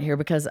something right here,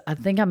 because I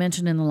think I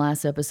mentioned in the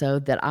last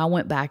episode that I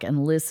went back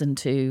and listened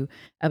to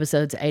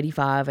episodes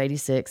 85,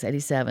 86,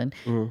 87,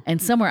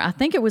 and somewhere, I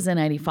think it was in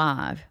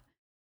 85.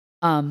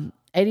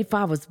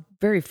 85 was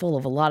very full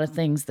of a lot of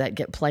things that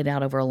get played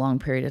out over a long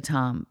period of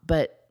time,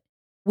 but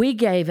we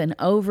gave an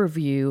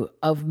overview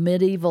of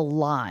medieval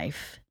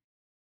life,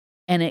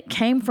 and it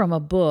came from a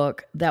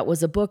book that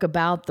was a book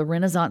about the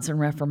Renaissance and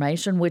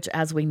Reformation, which,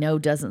 as we know,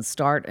 doesn't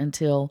start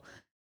until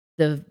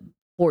the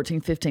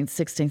 14th, 15th,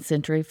 16th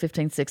century,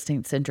 15th,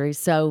 16th century.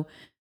 So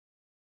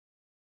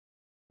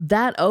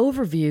that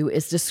overview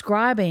is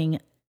describing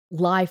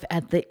life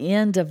at the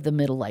end of the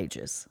Middle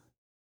Ages.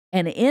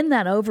 And in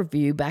that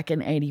overview back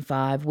in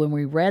 85, when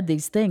we read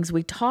these things,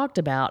 we talked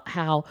about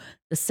how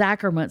the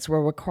sacraments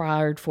were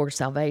required for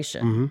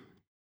salvation. Mm-hmm.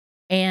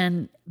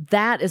 And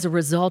that is a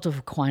result of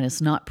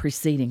Aquinas, not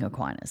preceding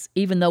Aquinas.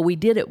 Even though we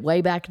did it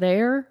way back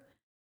there,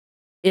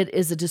 it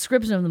is a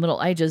description of the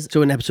Middle Ages.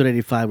 So in episode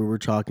 85, we were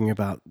talking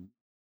about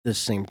this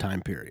same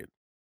time period.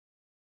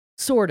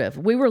 Sort of.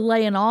 We were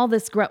laying all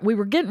this, we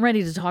were getting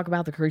ready to talk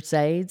about the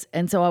Crusades.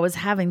 And so I was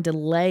having to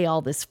lay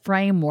all this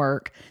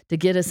framework to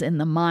get us in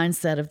the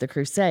mindset of the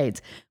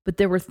Crusades. But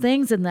there were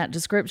things in that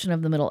description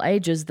of the Middle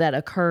Ages that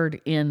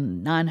occurred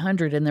in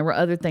 900, and there were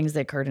other things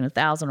that occurred in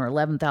 1,000 or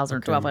 11,000 or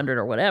 1,200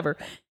 or whatever.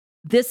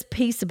 This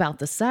piece about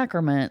the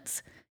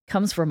sacraments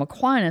comes from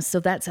Aquinas, so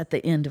that's at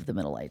the end of the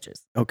Middle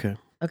Ages.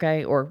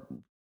 Okay, or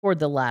toward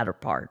the latter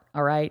part,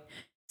 all right?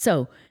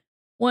 So,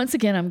 once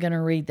again, I'm going to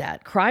read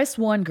that. Christ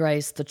won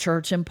grace, the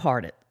church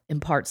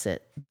imparts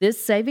it.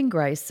 This saving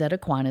grace, said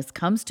Aquinas,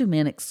 comes to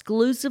men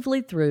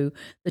exclusively through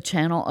the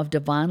channel of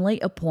divinely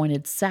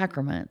appointed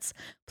sacraments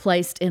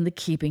placed in the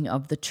keeping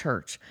of the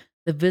church,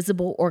 the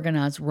visible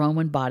organized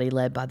Roman body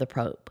led by the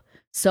Pope.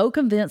 So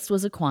convinced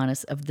was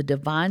Aquinas of the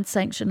divine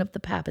sanction of the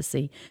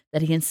papacy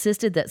that he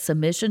insisted that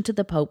submission to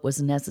the Pope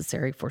was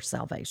necessary for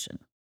salvation.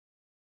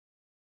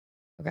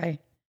 Okay?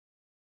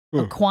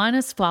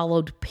 Aquinas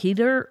followed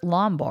Peter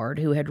Lombard,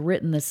 who had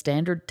written the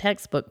standard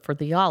textbook for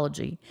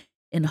theology,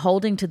 in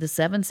holding to the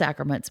 7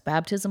 sacraments: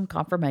 baptism,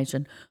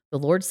 confirmation, the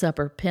Lord's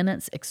Supper,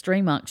 penance,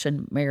 extreme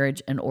unction,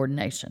 marriage, and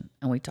ordination.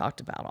 And we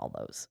talked about all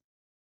those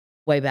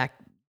way back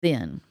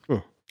then.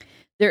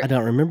 I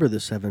don't remember the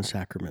 7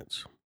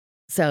 sacraments.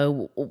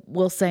 So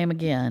we'll say them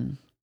again.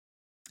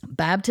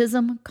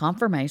 Baptism,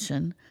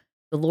 confirmation,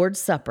 the Lord's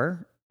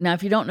Supper. Now,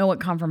 if you don't know what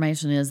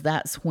confirmation is,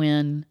 that's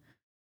when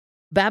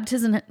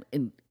baptism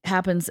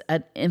happens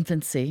at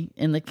infancy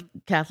in the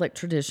Catholic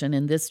tradition,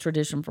 in this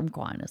tradition from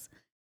Aquinas,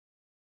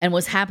 and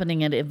was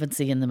happening at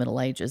infancy in the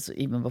Middle Ages,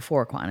 even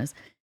before Aquinas.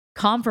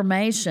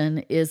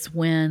 Confirmation is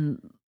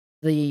when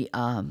the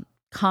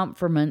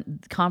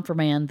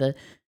confirmand, the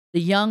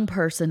young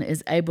person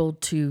is able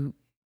to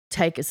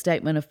take a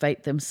statement of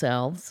faith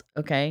themselves,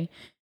 okay?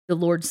 The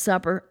Lord's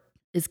Supper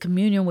is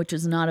communion, which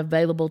is not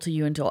available to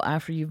you until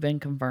after you've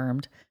been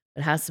confirmed.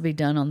 It has to be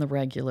done on the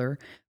regular.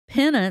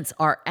 Penance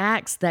are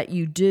acts that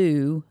you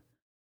do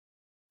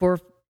for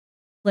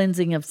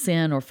cleansing of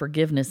sin or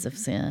forgiveness of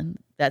sin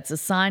that's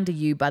assigned to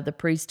you by the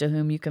priest to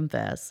whom you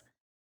confess.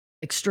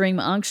 Extreme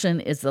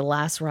unction is the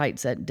last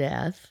rites at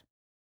death.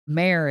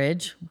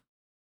 Marriage,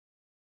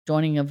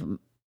 joining of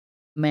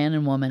man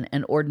and woman,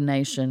 and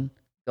ordination,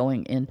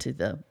 going into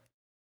the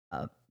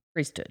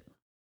priesthood.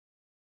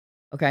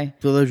 Okay?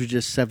 So those are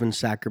just 7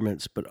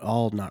 sacraments, but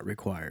all not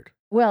required.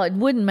 Well, it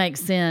wouldn't make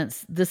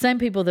sense. The same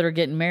people that are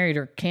getting married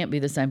can't be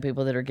the same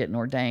people that are getting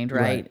ordained,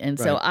 right? And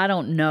so I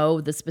don't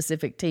know the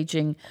specific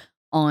teaching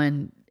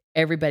on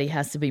everybody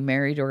has to be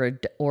married or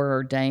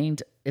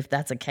ordained, if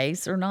that's a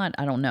case or not.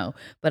 I don't know.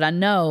 But I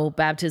know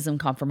baptism,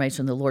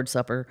 confirmation, the Lord's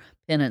Supper,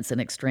 penance, and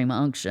extreme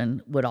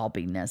unction would all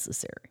be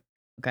necessary.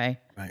 Okay?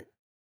 Right.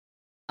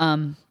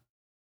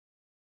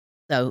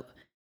 So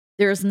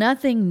there is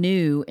nothing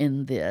new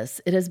in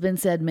this. It has been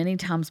said many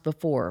times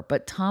before,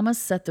 but Thomas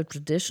set the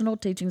traditional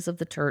teachings of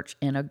the church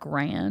in a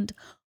grand,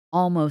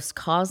 almost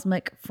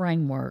cosmic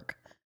framework.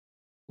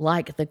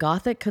 Like the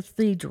Gothic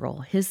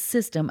cathedral, his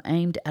system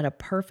aimed at a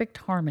perfect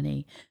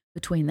harmony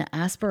between the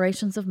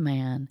aspirations of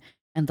man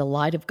and the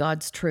light of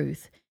God's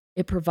truth.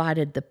 It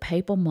provided the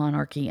papal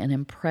monarchy an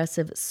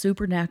impressive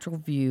supernatural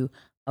view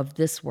of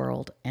this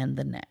world and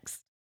the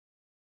next.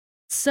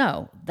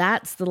 So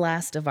that's the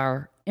last of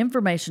our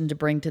information to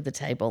bring to the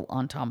table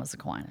on Thomas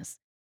Aquinas.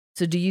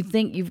 So do you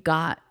think you've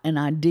got an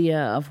idea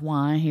of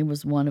why he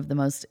was one of the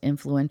most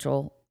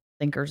influential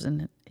thinkers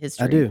in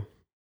history? I do,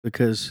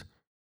 because,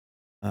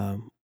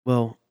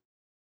 well,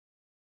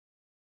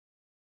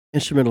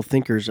 instrumental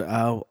thinkers,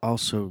 I'll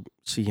also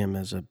see him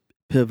as a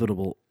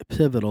pivotal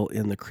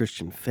in the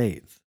Christian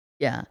faith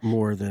Yeah.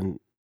 more than,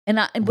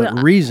 But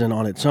but reason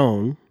on its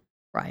own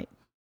right.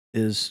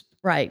 is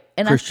Right.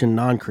 And Christian,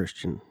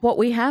 non-Christian. what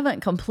we haven't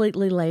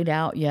completely laid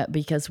out yet,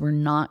 because we're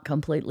not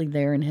completely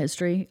there in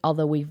history,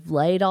 although we've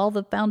laid all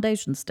the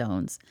foundation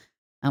stones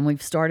and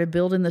we've started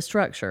building the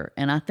structure.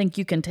 And I think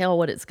you can tell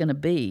what it's going to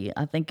be.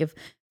 I think if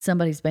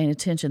somebody's paying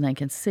attention, they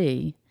can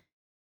see.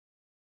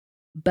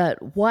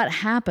 But what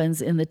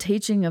happens in the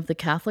teaching of the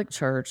Catholic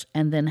Church,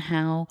 and then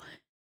how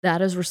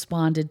that is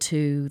responded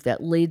to,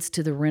 that leads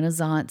to the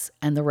Renaissance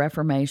and the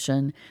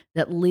Reformation,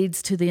 that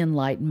leads to the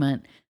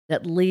Enlightenment,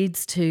 that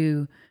leads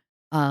to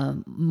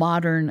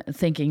modern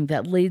thinking,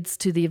 that leads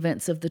to the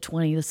events of the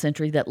 20th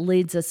century, that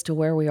leads us to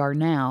where we are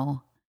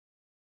now.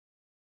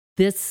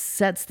 This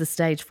sets the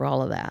stage for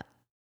all of that.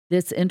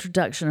 This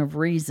introduction of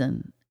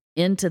reason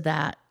into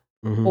that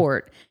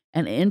court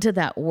and into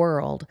that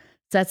world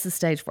sets the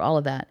stage for all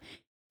of that.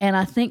 And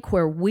I think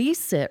where we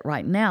sit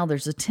right now,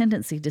 there's a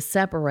tendency to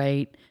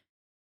separate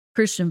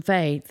Christian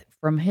faith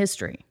from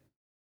history.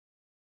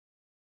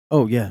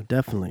 Oh, yeah,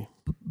 definitely.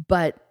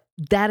 But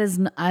that is,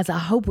 as I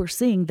hope we're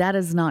seeing, that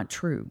is not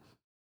true.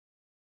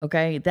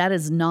 Okay? That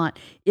is not,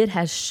 it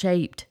has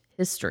shaped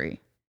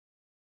history,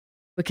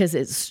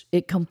 because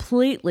it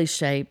completely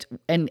shaped,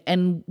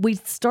 and we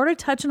started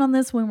touching on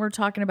this when we were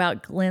talking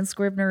about Glenn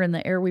Scrivener and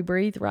The Air We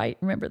Breathe, right?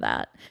 Remember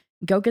that?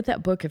 Go get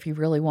that book if you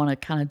really want to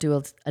kind of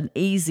do an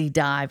easy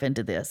dive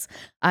into this.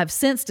 I've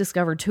since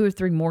discovered 2 or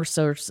 3 more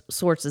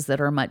sources that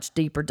are a much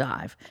deeper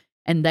dive,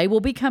 and they will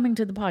be coming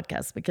to the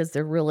podcast because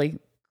they're really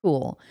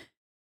cool.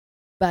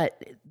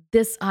 But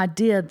this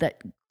idea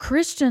that the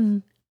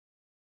Christian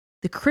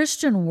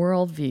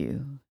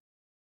worldview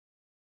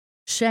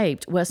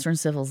shaped Western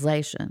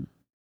civilization.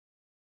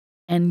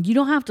 And you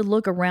don't have to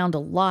look around a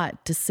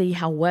lot to see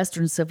how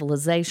Western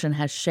civilization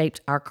has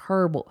shaped our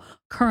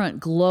current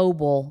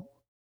global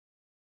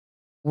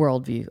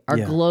worldview, our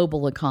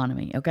global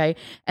economy, okay?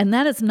 And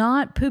that is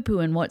not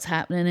poo-pooing what's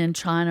happening in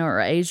China or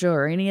Asia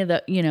or any of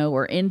the,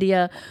 or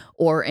India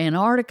or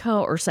Antarctica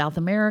or South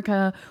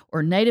America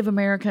or Native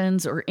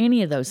Americans or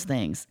any of those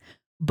things.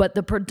 But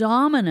the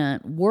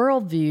predominant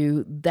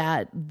worldview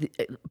that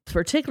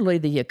particularly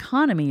the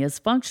economy is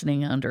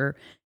functioning under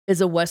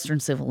is a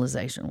Western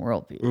civilization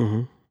worldview.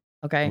 Mm-hmm.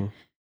 Okay? Mm-hmm.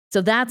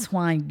 So that's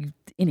why,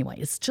 anyway,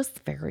 it's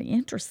just very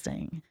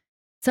interesting.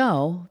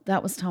 So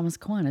that was Thomas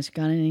Aquinas. You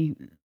got any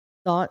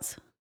thoughts?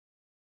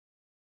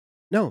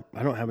 No,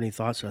 I don't have any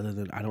thoughts other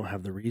than I don't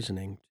have the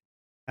reasoning.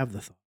 I have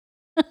the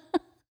thought.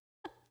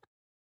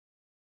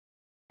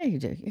 Yeah, you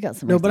do. You got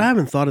some. No, but I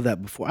haven't thought of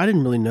that before. I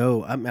didn't really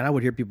know. I mean, I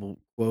would hear people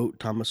quote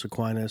Thomas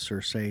Aquinas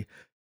or say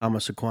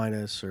Thomas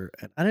Aquinas,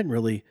 I didn't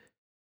really.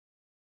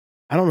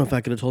 I don't know if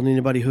I could have told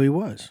anybody who he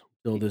was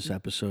till this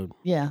episode.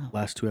 Yeah.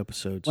 Last 2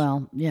 episodes.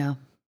 Well, yeah.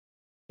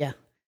 Yeah.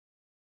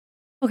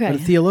 Okay. But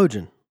a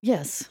theologian.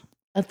 Yes.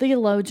 A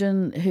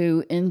theologian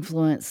who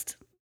influenced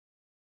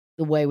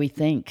the way we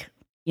think,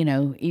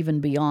 even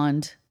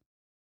beyond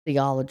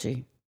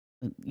theology.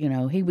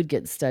 He would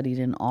get studied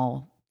in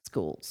all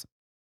schools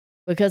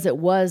because it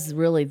was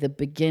really the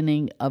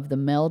beginning of the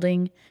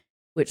melding,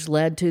 which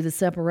led to the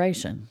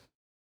separation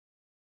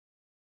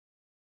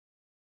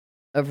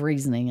of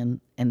reasoning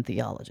and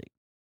theology.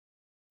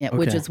 Yeah, okay.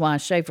 Which is why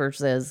Schaeffer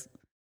says...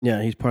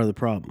 Yeah, he's part of the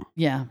problem.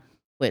 Yeah,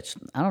 which,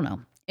 I don't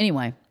know.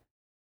 Anyway,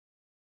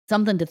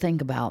 something to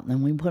think about,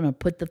 and we want to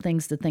put the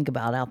things to think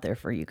about out there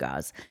for you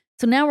guys.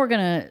 So now we're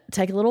going to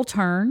take a little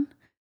turn,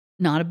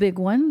 not a big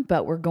one,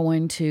 but we're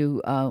going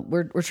to,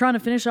 we're trying to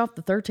finish off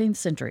the 13th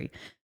century.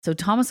 So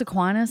Thomas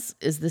Aquinas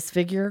is this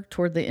figure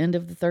toward the end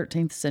of the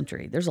 13th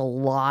century. There's a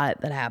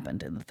lot that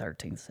happened in the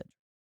 13th century.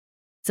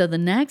 So the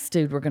next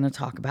dude we're going to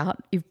talk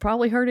about, you've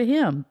probably heard of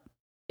him,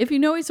 if you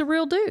know he's a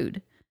real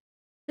dude.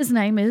 His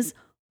name is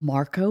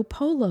Marco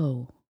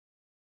Polo.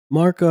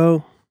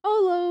 Marco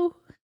Polo.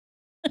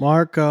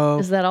 Marco.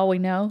 Is that all we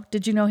know?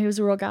 Did you know he was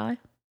a real guy?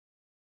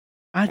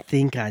 I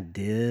think I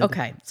did.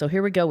 Okay, so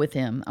here we go with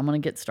him. I'm going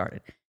to get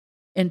started.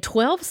 In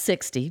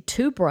 1260,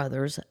 2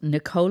 brothers,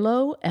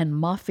 Niccolò and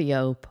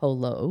Maffeo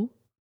Polo.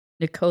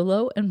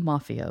 Niccolò and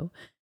Maffeo.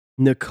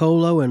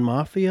 Niccolò and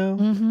Maffeo?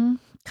 Mm-hmm.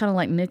 Kind of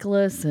like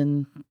Nicholas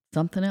and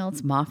something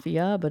else,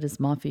 Mafia, but it's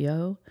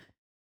Maffeo.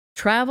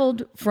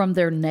 Traveled from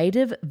their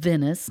native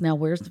Venice. Now,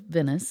 where's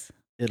Venice?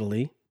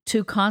 Italy.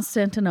 To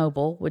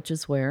Constantinople, which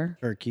is where?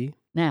 Turkey.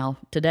 Now,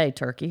 today,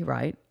 Turkey,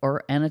 right?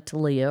 Or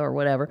Anatolia or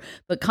whatever.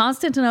 But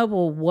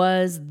Constantinople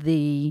was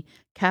the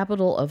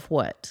capital of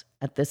what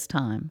at this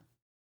time?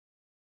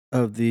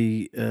 Of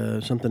the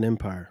something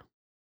empire.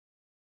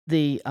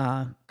 The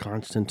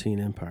Constantine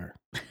Empire.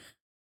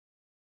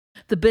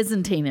 The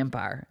Byzantine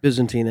Empire.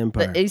 Byzantine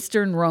Empire. The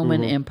Eastern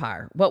Roman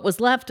Empire. What was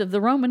left of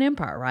the Roman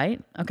Empire,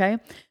 right? Okay.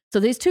 So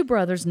these two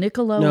brothers,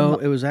 Niccolo No,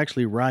 and it was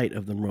actually right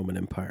of the Roman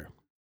Empire.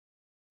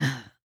 If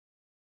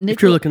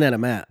Niccolo, you're looking at a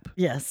map.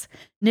 yes.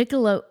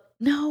 Niccolo,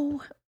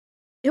 no,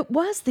 it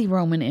was the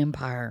Roman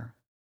Empire.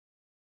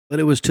 But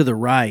it was to the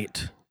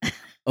right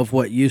of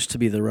what used to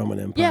be the Roman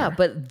Empire. Yeah,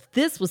 but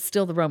this was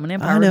still the Roman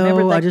Empire. I know.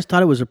 Remember I just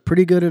thought it was a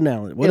pretty good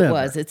analogy. Whatever. It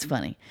was. It's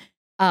funny.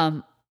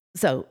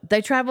 So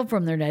they traveled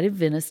from their native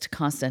Venice to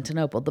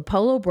Constantinople. The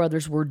Polo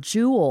brothers were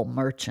jewel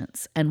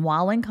merchants, and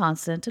while in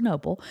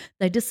Constantinople,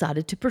 they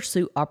decided to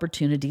pursue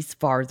opportunities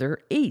farther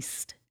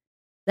east.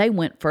 They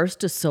went first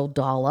to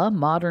Soldala,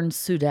 modern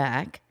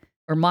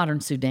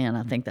Sudan,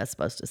 I think that's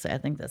supposed to say. I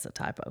think that's a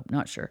typo,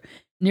 not sure.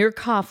 Near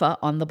Kaffa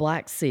on the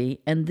Black Sea,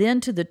 and then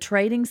to the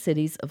trading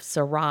cities of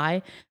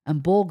Sarai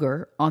and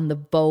Bulgar on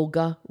the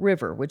Volga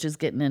River, which is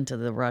getting into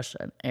the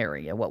Russian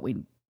area, what we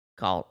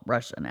call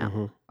Russia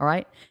now. All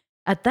right?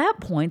 At that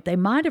point, they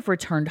might have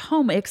returned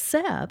home,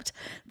 except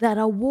that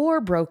a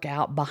war broke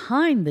out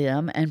behind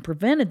them and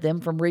prevented them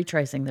from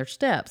retracing their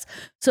steps.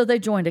 So they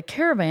joined a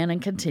caravan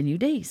and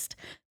continued east.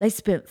 They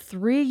spent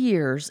 3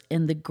 years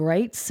in the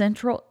great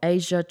Central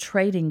Asia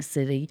trading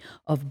city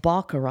of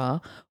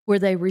Bokhara, where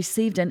they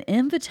received an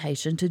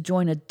invitation to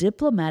join a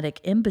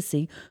diplomatic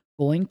embassy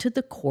going to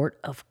the court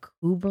of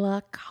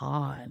Kublai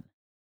Khan.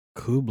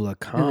 Kublai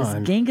Who was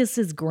Khan.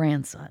 Genghis's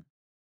grandson,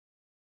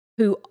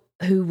 who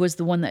was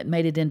the one that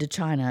made it into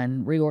China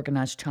and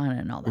reorganized China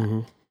and all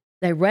that.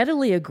 They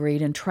readily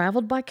agreed and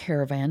traveled by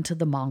caravan to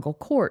the Mongol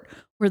court,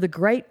 where the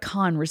great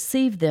Khan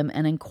received them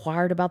and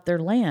inquired about their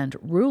land,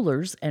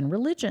 rulers, and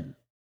religion.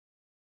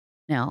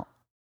 Now,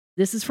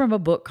 this is from a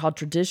book called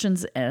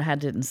Traditions, and I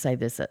didn't say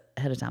this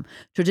ahead of time,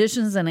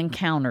 Traditions and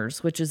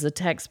Encounters, which is a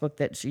textbook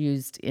that's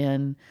used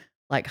in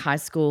like high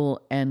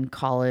school and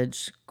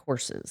college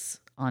courses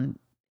on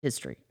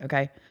history,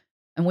 okay?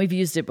 And we've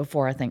used it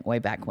before, I think, way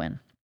back when.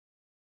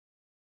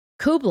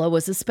 Kublai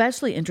was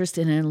especially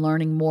interested in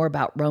learning more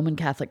about Roman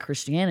Catholic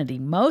Christianity,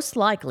 most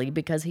likely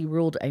because he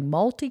ruled a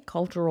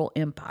multicultural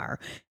empire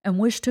and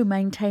wished to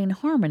maintain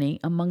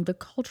harmony among the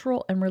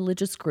cultural and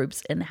religious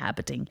groups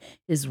inhabiting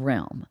his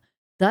realm.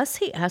 Thus,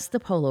 he asked the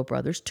Polo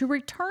brothers to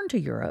return to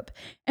Europe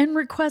and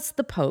request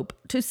the Pope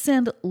to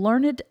send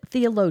learned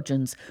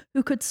theologians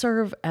who could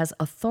serve as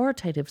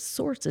authoritative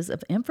sources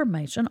of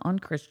information on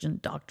Christian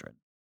doctrine.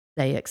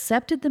 They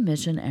accepted the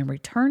mission and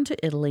returned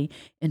to Italy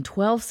in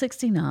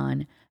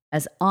 1269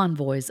 as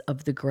envoys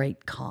of the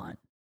great Khan.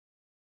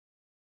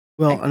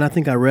 Well, and I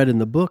think I read in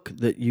the book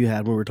that you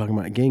had when we were talking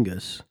about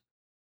Genghis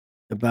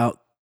about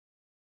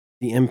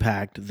the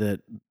impact that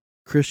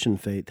Christian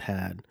faith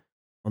had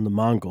on the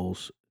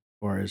Mongols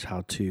as far as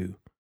how to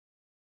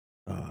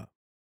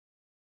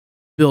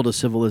build a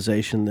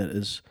civilization that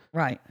is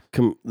right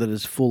that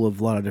is full of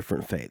a lot of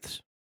different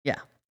faiths. Yeah.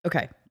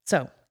 Okay.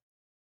 So,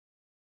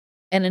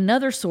 and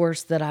another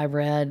source that I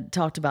read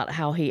talked about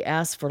how he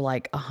asked for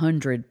like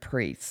 100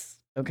 priests.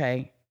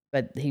 Okay.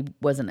 But he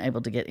wasn't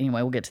able to get,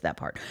 anyway, we'll get to that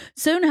part.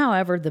 Soon,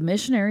 however, the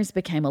missionaries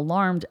became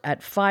alarmed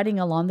at fighting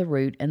along the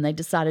route and they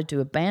decided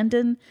to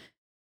abandon.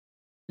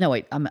 No,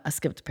 wait, I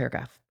skipped a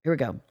paragraph. Here we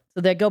go.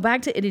 So they go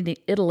back to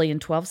Italy in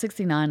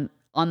 1269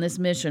 on this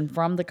mission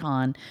from the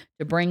Khan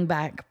to bring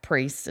back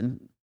priests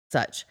and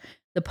such.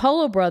 The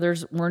Polo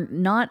brothers were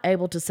not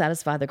able to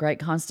satisfy the great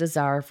Khan's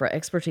desire for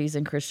expertise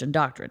in Christian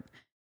doctrine.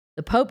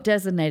 The Pope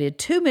designated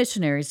 2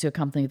 missionaries to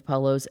accompany the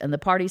Polos, and the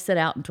party set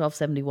out in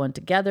 1271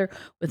 together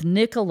with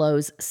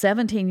Niccolo's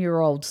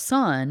 17-year-old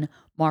son,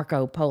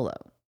 Marco Polo.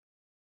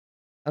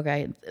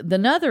 Okay,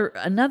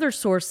 another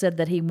source said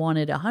that he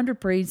wanted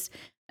 100 priests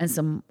and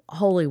some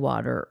holy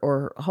water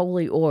or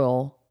holy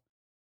oil,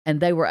 and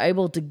they were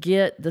able to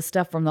get the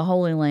stuff from the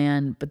Holy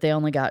Land, but they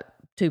only got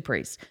 2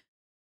 priests.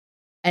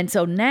 And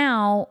so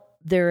now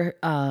they're...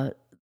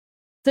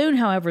 Soon,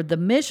 however, the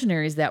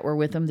missionaries that were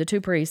with them, the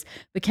 2 priests,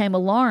 became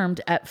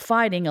alarmed at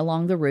fighting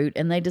along the route,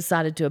 and they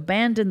decided to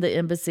abandon the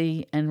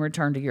embassy and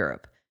return to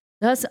Europe.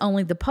 Thus,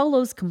 only the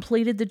Polos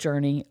completed the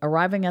journey,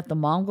 arriving at the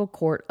Mongol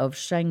court of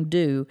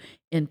Chengdu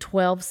in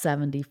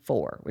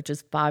 1274, which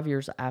is 5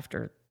 years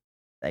after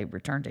they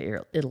returned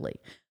to Italy.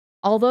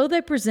 Although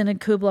they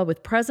presented Kublai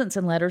with presents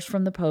and letters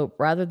from the Pope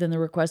rather than the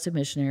requested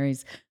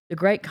missionaries, the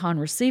great Khan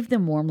received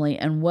them warmly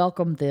and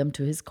welcomed them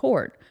to his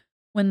court.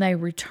 When they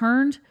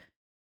returned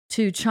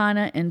to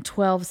China in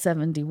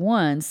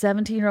 1271,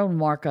 17-year-old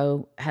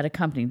Marco had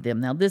accompanied them.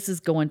 Now, this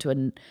is going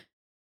to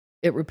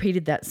it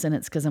repeated that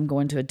sentence because I'm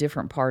going to a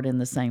different part in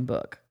the same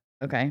book.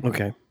 Okay?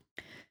 Okay.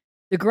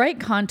 The great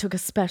Khan took a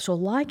special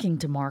liking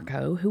to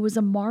Marco, who was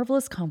a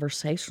marvelous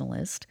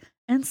conversationalist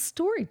and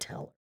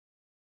storyteller.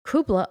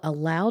 Kublai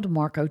allowed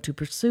Marco to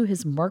pursue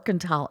his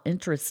mercantile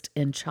interest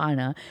in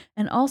China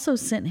and also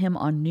sent him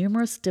on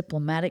numerous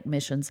diplomatic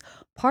missions,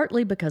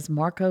 partly because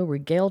Marco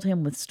regaled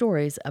him with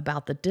stories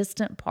about the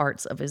distant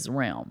parts of his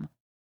realm.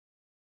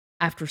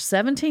 After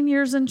 17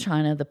 years in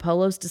China, the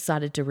Polos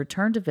decided to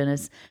return to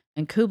Venice,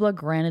 and Kublai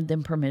granted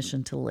them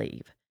permission to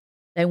leave.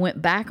 They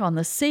went back on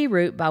the sea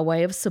route by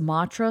way of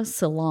Sumatra,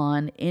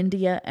 Ceylon,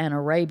 India, and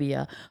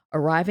Arabia,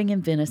 arriving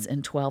in Venice in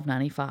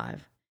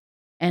 1295.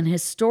 An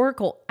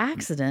historical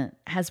accident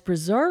has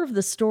preserved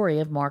the story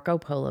of Marco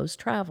Polo's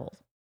travels.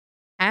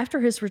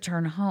 After his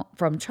return home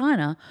from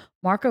China,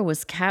 Marco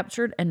was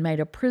captured and made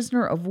a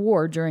prisoner of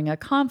war during a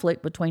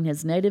conflict between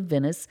his native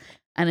Venice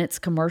and its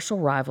commercial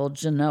rival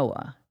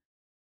Genoa.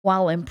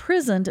 While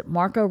imprisoned,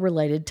 Marco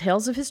related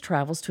tales of his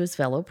travels to his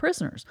fellow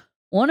prisoners.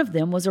 One of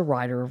them was a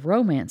writer of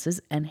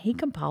romances, and he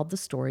compiled the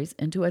stories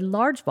into a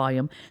large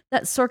volume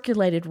that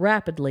circulated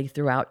rapidly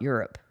throughout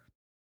Europe.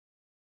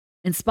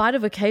 In spite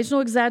of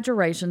occasional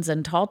exaggerations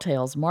and tall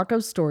tales,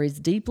 Marco's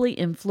stories deeply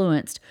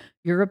influenced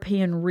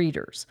European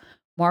readers.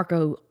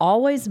 Marco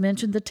always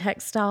mentioned the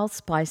textiles,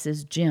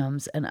 spices,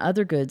 gems, and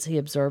other goods he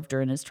observed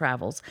during his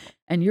travels,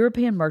 and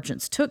European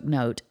merchants took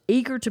note,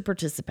 eager to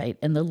participate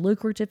in the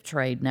lucrative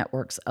trade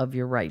networks of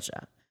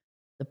Eurasia.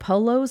 The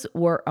Polos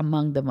were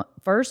among the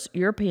first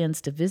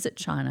Europeans to visit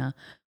China,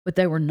 but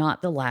they were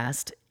not the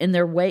last. In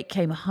their wake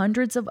came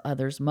hundreds of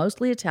others,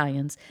 mostly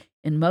Italians.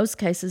 In most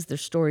cases, their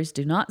stories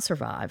do not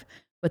survive,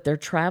 but their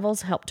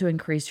travels helped to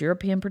increase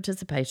European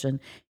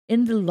participation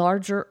in the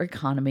larger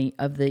economy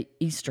of the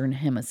Eastern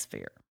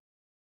Hemisphere.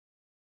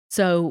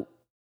 So,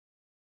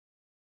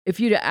 if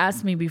you'd have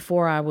asked me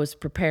before I was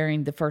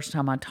preparing the first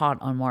time I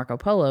taught on Marco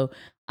Polo,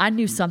 I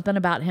knew something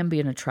about him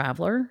being a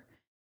traveler,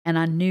 and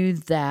I knew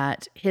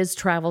that his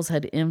travels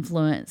had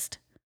influenced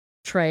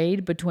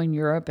trade between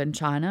Europe and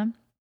China.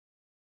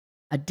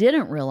 I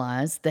didn't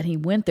realize that he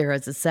went there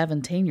as a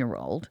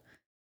 17-year-old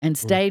and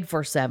stayed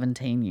for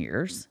 17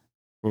 years.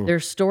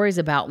 There's stories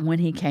about when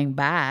he came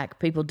back,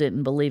 people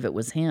didn't believe it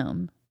was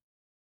him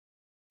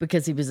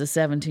because he was a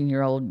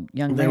 17-year-old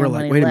young man. They were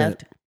like, when he wait a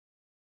left. minute.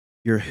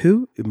 You're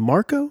who?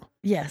 Marco?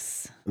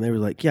 Yes. And they were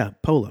like, yeah,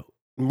 Polo.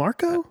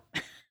 Marco?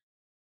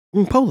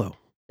 Polo.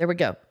 There we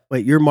go.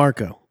 Wait, you're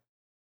Marco.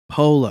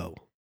 Polo.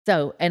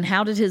 So, and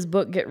how did his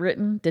book get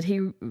written? Did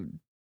you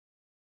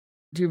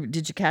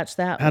catch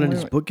that? How did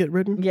his book get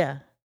written? Yeah.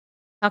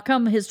 How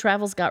come his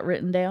travels got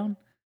written down?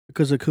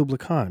 Because of Kublai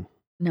Khan.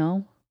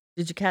 No.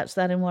 Did you catch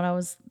that in what I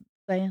was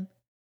saying?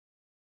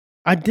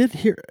 I did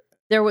hear.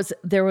 There was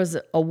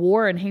a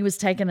war, and he was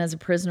taken as a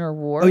prisoner of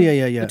war. Oh,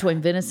 yeah.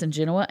 Between Venice and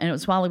Genoa, and it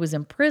was while he was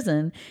in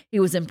prison. He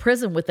was in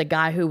prison with a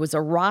guy who was a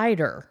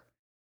writer.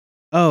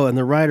 Oh, and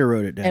the writer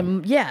wrote it down.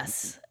 And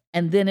yes,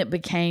 and then it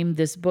became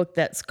this book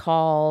that's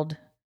called,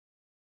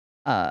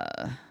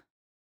 coming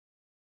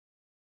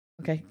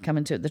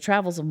to it, The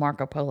Travels of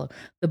Marco Polo,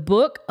 the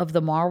Book of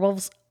the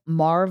Marvels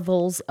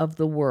of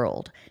the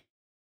World.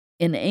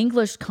 In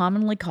English,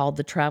 commonly called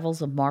The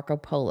Travels of Marco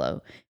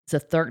Polo. It's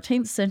a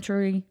 13th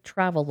century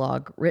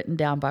travelogue written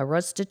down by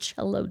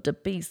Rustichello da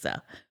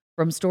Pisa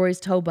from stories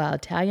told by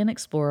Italian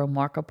explorer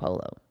Marco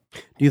Polo.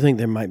 Do you think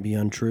they might be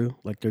untrue?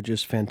 Like they're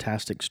just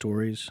fantastic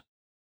stories?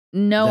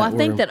 No, I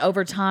think that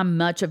over time,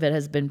 much of it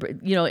has been,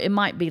 it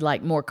might be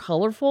like more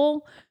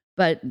colorful,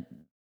 but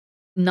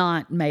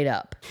not made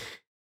up.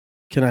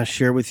 Can I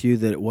share with you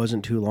that it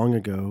wasn't too long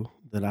ago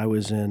that I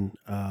was in,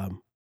 I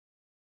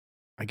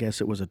guess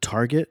it was a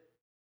Target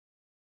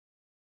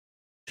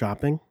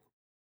shopping.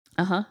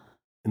 Uh-huh.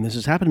 And this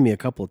has happened to me a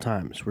couple of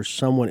times where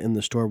someone in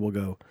the store will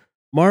go,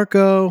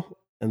 Marco,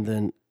 and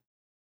then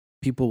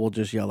people will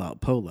just yell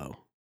out Polo.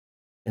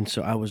 And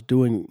so I was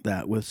doing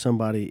that with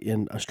somebody,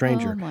 a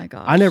stranger. Oh my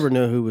gosh. I never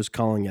knew who was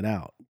calling it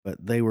out, but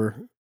they were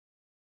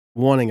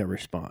wanting a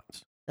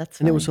response. That's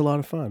funny. And it was a lot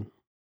of fun.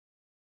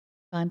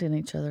 Finding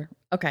each other.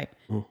 Okay.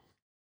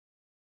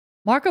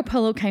 Marco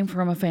Polo came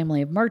from a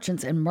family of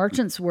merchants, and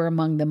merchants were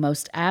among the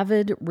most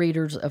avid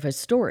readers of his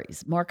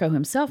stories. Marco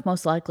himself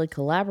most likely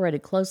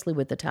collaborated closely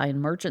with Italian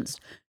merchants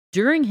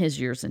during his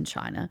years in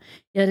China,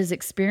 yet his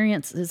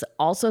experiences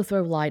also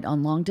throw light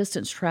on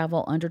long-distance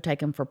travel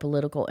undertaken for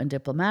political and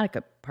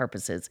diplomatic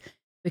purposes,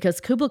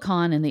 because Kublai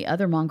Khan and the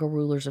other Mongol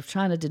rulers of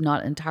China did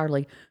not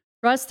entirely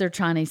trust their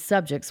Chinese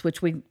subjects,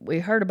 which we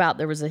heard about.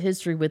 There was a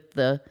history with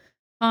the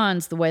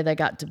Khans. The way they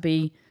got to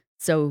be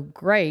so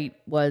great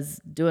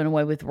was doing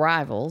away with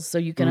rivals. So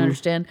you can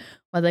understand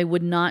why they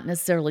would not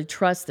necessarily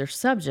trust their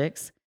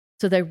subjects.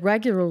 So they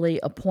regularly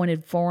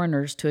appointed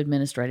foreigners to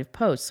administrative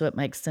posts. So it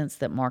makes sense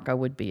that Marco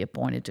would be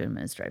appointed to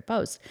administrative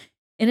posts.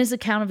 In his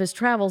account of his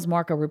travels,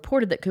 Marco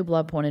reported that Kublai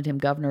appointed him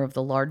governor of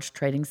the large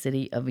trading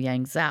city of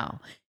Yangzhou.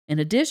 In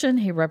addition,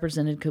 he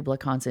represented Kublai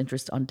Khan's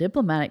interest on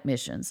diplomatic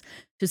missions.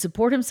 To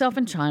support himself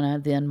in China,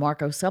 then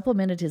Marco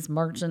supplemented his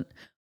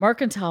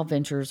mercantile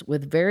ventures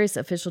with various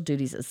official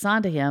duties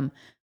assigned to him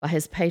by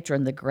his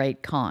patron, the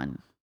Great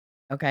Khan.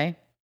 Okay?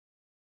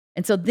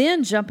 And so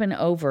then jumping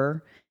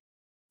over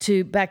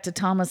back to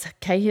Thomas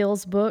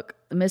Cahill's book,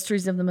 The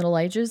Mysteries of the Middle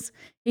Ages,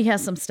 he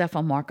has some stuff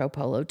on Marco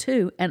Polo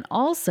too, and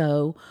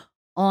also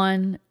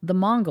on the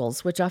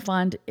Mongols, which I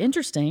find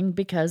interesting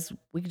because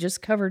we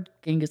just covered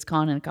Genghis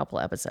Khan in a couple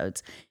of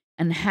episodes,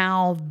 and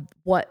how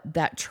what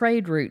that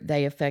trade route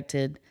they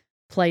affected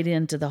played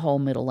into the whole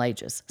Middle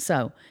Ages.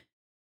 So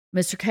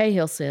Mr.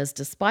 Cahill says,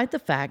 despite the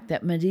fact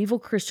that medieval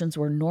Christians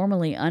were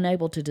normally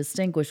unable to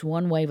distinguish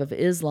one wave of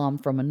Islam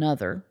from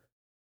another,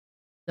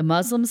 The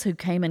Muslims who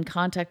came in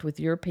contact with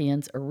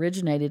Europeans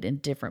originated in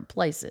different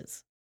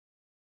places: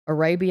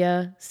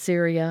 Arabia,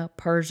 Syria,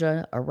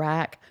 Persia,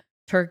 Iraq,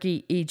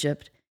 Turkey,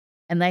 Egypt,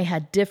 and they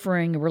had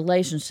differing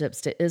relationships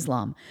to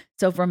Islam.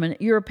 So from an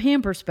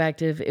European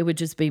perspective, it would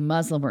just be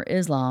Muslim or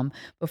Islam,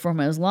 but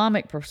from an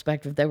Islamic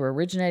perspective, they were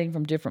originating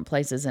from different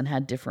places and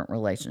had different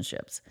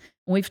relationships.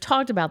 And we've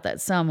talked about that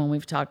some when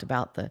we've talked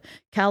about the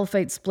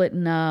caliphate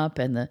splitting up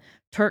and the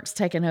Turks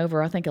taking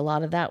over. I think a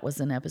lot of that was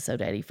in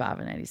episode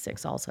 85 and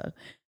 86 also.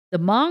 The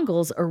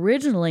Mongols,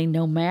 originally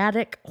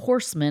nomadic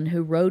horsemen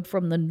who rode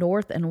from the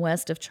north and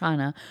west of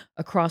China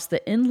across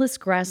the endless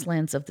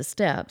grasslands of the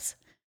steppes,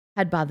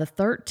 had by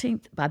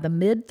the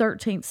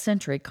mid-13th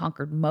century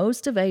conquered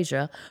most of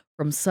Asia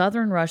from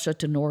southern Russia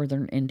to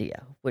northern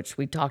India, which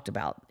we talked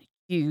about,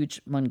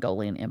 huge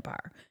Mongolian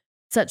empire.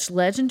 Such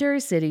legendary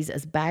cities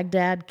as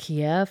Baghdad,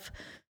 Kiev,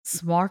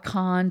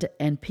 Samarkand,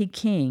 and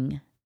Peking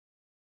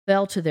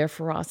fell to their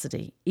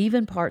ferocity.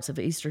 Even parts of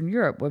Eastern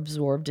Europe were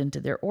absorbed into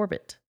their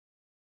orbit.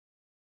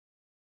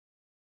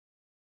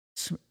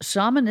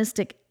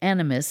 Shamanistic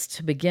animists,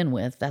 to begin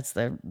with, that's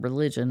the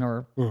religion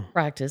or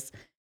practice.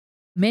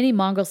 Many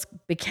Mongols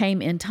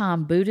became in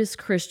time Buddhist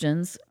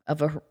Christians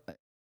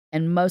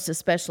and most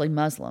especially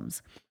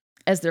Muslims,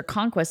 as their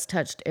conquests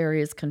touched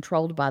areas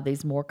controlled by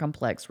these more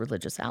complex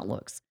religious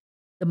outlooks.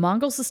 The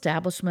Mongols'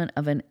 establishment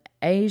of an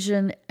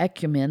Asian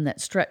ecumen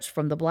that stretched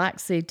from the Black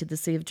Sea to the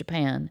Sea of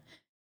Japan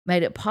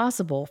made it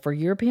possible for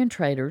European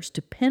traders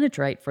to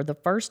penetrate for the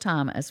first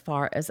time as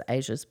far as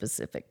Asia's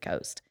Pacific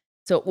coast.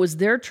 So it was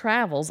their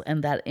travels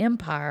and that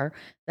empire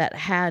that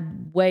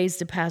had ways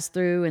to pass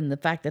through, and the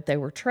fact that they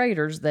were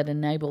traders that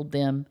enabled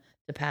them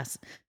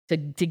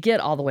to get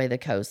all the way to the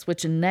coast,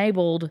 which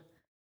enabled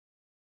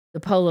the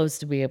Polos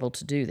to be able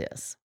to do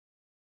this.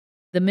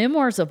 The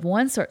memoirs of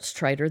one such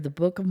trader, the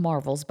Book of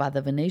Marvels by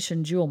the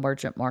Venetian jewel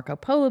merchant Marco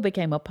Polo,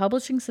 became a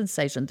publishing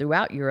sensation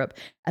throughout Europe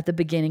at the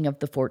beginning of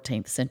the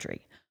 14th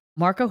century.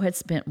 Marco had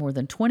spent more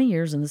than 20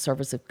 years in the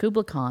service of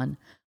Kublai Khan,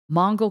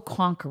 Mongol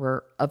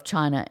conqueror of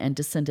China and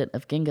descendant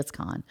of Genghis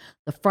Khan,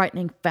 the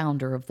frightening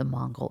founder of the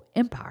Mongol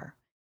Empire.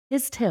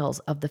 His tales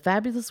of the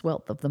fabulous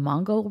wealth of the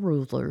Mongol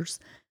rulers,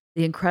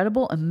 the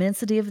incredible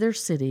immensity of their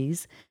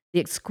cities, the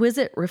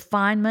exquisite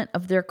refinement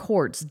of their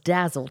courts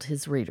dazzled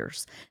his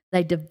readers.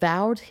 They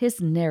devoured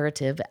his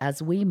narrative as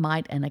we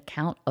might an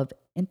account of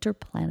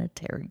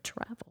interplanetary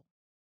travel.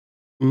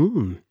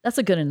 That's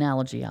a good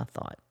analogy, I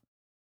thought.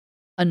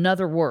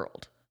 Another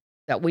world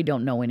that we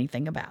don't know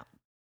anything about.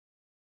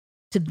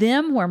 To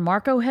them, where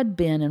Marco had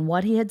been and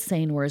what he had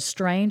seen were as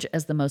strange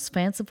as the most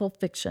fanciful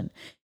fiction.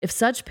 If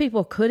such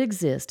people could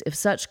exist, if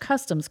such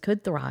customs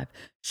could thrive,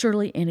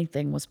 surely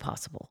anything was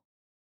possible.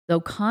 Though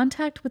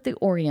contact with the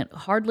Orient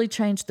hardly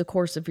changed the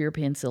course of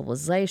European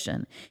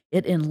civilization,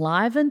 it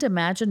enlivened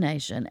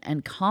imagination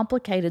and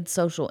complicated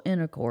social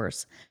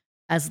intercourse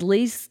as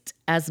least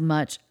as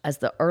much as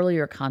the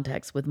earlier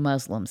contacts with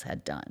Muslims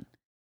had done.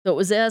 So it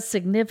was as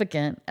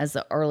significant as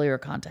the earlier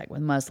contact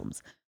with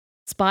Muslims.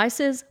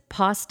 Spices,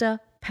 pasta,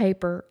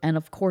 paper, and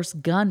of course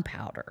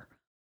gunpowder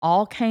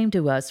all came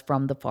to us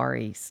from the Far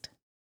East.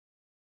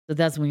 So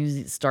that's when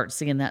you start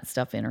seeing that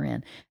stuff enter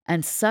in.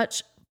 And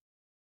such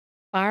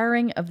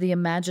firing of the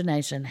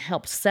imagination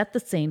helped set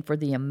the scene for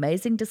the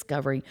amazing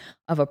discovery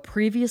of a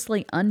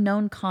previously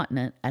unknown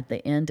continent at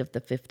the end of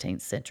the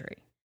 15th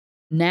century.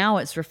 Now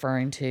it's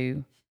referring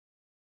to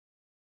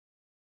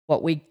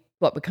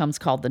what becomes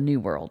called the New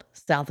World,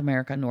 South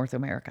America, North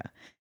America.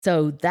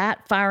 So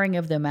that firing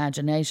of the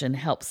imagination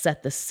helped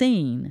set the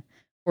scene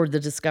for the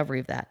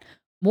discovery of that.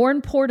 More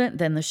important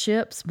than the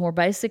ships, more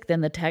basic than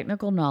the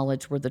technical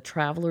knowledge were the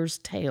travelers'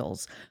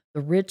 tales,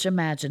 the rich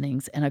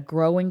imaginings, and a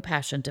growing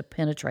passion to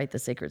penetrate the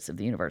secrets of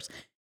the universe.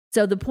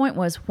 So the point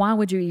was, why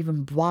would you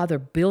even bother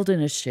building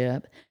a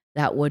ship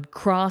that would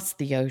cross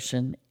the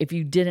ocean if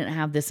you didn't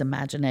have this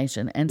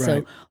imagination? And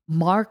so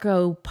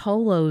Marco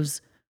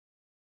Polo's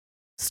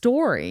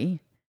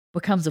story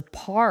becomes a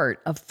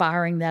part of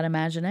firing that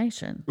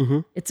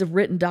imagination. It's a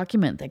written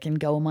document that can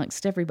go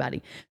amongst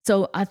everybody.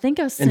 So I think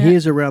I sent... And he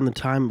is around the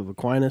time of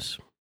Aquinas?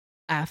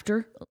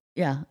 After,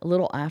 a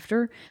little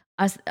after.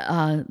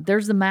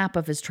 There's the map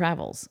of his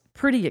travels.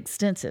 Pretty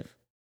extensive.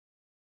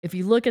 If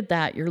you look at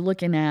that, you're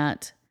looking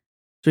at...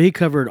 So he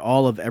covered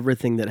all of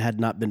everything that had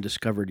not been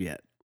discovered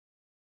yet.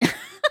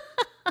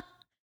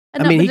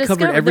 I mean, he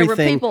covered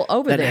everything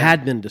that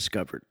had been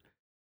discovered.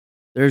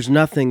 There's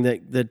nothing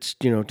that's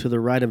to the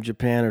right of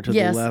Japan or to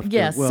the left.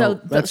 Yes,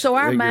 so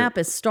our map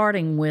is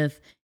starting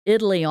with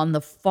Italy on the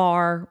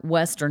far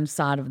western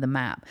side of the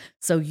map.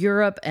 So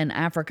Europe and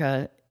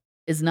Africa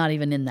is not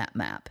even in that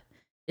map.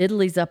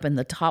 Italy's up in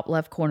the top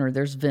left corner.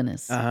 There's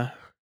Venice.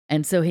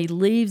 And so he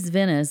leaves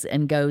Venice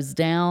and goes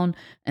down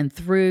and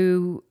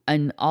through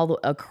and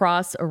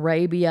across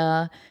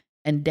Arabia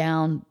and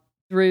down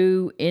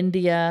through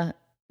India.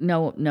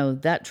 No,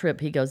 that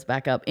trip he goes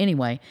back up.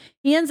 Anyway,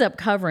 he ends up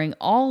covering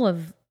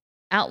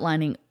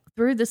outlining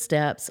through the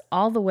steppes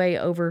all the way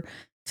over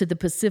to the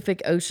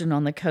Pacific Ocean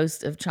on the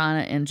coast of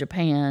China and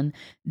Japan,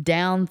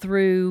 down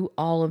through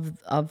all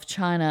of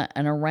China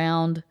and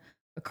around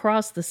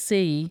across the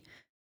sea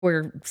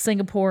where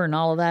Singapore and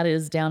all of that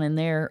is down in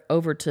there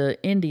over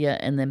to India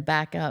and then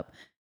back up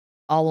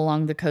all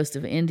along the coast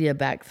of India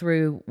back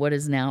through what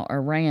is now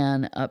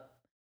Iran up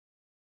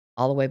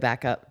all the way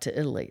back up to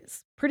Italy.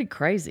 It's pretty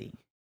crazy.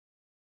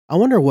 I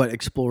wonder what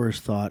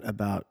explorers thought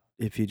about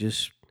if you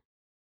just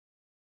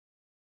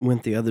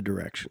went the other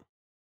direction.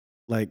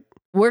 Like,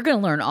 we're going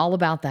to learn all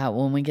about that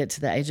when we get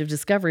to the Age of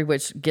Discovery,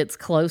 which gets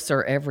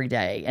closer every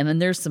day. And then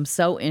there's some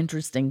so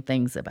interesting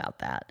things about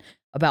that,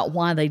 about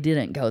why they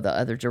didn't go the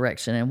other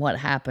direction and what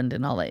happened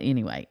and all that.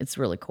 Anyway, it's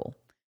really cool.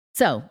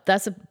 So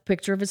that's a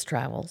picture of his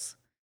travels.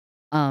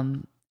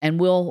 And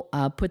we'll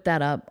put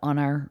that up on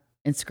our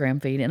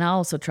Instagram feed. And I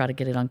also try to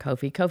get it on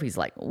Ko-fi. Ko-fi's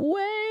like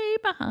way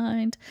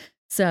behind.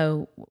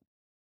 So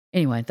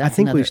anyway, I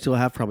think we still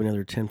have probably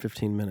another 10,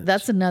 15 minutes.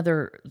 That's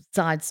another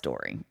side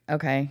story.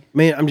 Okay.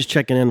 Man, I'm just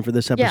checking in for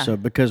this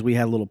episode because we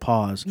had a little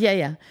pause.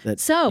 Yeah.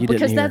 So,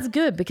 because that's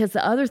good, because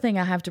the other thing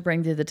I have to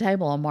bring to the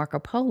table on Marco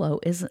Polo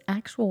is an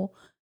actual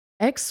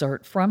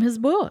excerpt from his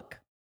book.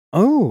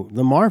 Oh,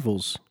 the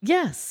Marvels.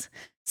 Yes.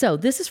 So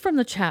this is from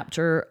the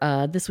chapter,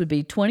 this would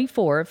be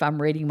 24, if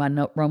I'm reading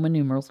my Roman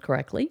numerals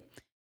correctly,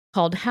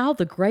 called How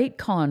the Great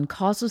Khan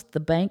causeth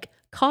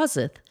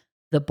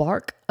the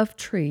bark of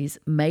trees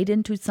made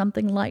into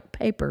something like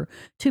paper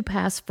to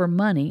pass for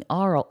money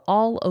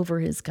all over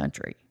his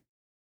country.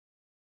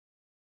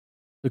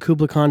 The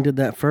Kublai Khan did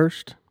that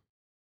first?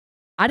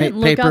 I didn't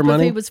look up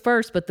money? if he was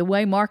first, but the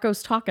way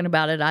Marco's talking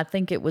about it, I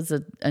think it was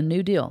a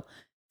new deal.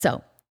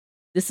 So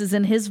this is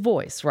in his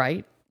voice,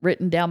 right?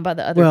 Written down by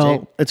the other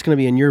two. It's going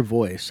to be in your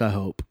voice, I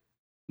hope.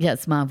 Yeah,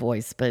 it's my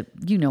voice, but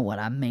you know what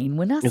I mean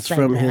when I it's say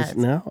from that. His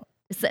no.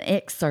 It's an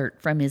excerpt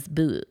from his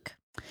book.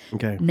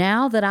 Okay.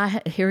 Now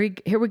that here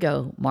we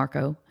go,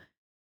 Marco.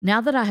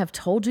 Now that I have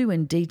told you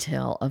in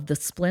detail of the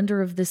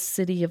splendor of this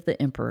city of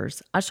the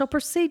emperors, I shall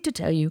proceed to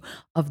tell you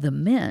of the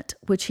mint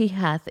which he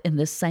hath in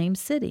this same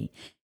city,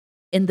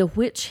 in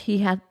which he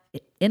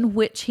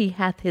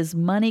hath his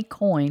money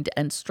coined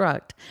and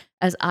struck,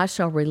 as I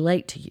shall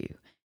relate to you.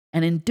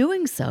 And in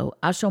doing so,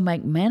 I shall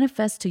make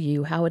manifest to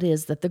you how it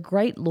is that the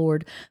great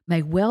Lord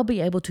may well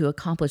be able to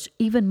accomplish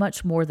even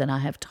much more than I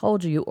have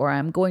told you or I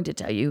am going to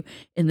tell you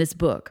in this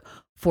book.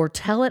 For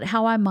tell it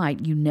how I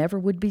might, you never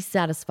would be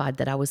satisfied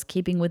that I was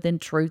keeping within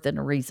truth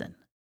and reason.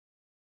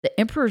 The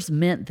emperor's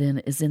mint then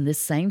is in this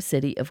same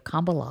city of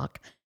Cambaluc,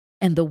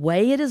 and the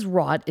way it is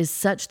wrought is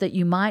such that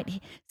you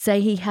might say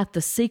he hath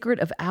the secret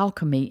of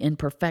alchemy in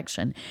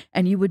perfection,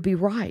 and you would be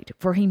right,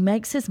 for he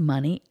makes his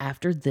money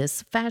after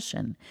this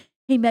fashion.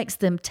 He makes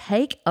them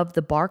take of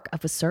the bark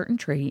of a certain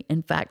tree,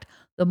 in fact,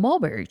 the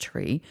mulberry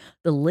tree,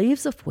 the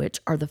leaves of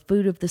which are the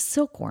food of the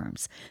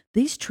silkworms,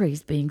 these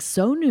trees being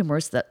so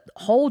numerous that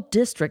whole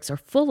districts are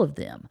full of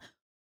them.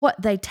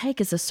 What they take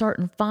is a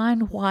certain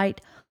fine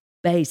white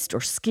baste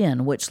or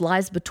skin, which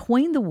lies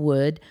between the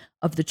wood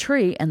of the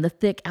tree and the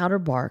thick outer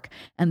bark,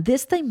 and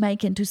this they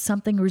make into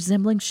something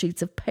resembling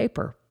sheets of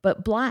paper,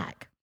 but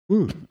black.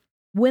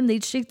 When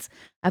these sheets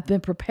have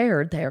been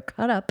prepared, they are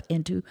cut up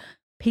into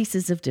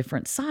pieces of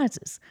different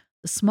sizes.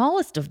 The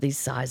smallest of these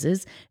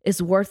sizes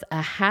is worth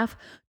a half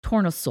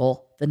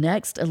tournesol, the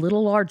next a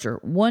little larger,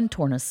 1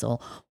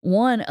 tournesol,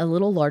 one a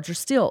little larger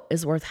still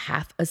is worth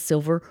half a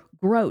silver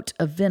groat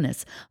of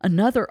Venice,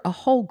 another a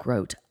whole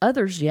groat,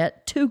 others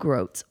yet 2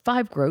 groats,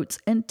 5 groats,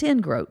 and 10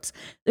 groats.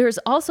 There is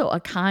also a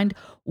kind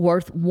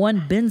worth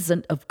 1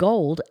 benzant of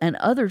gold, and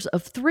others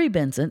of 3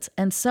 benzants,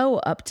 and so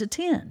up to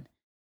 10.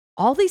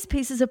 All these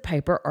pieces of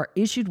paper are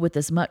issued with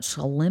as much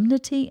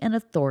solemnity and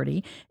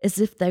authority as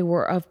if they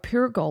were of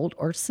pure gold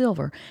or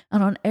silver,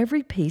 and on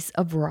every piece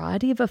a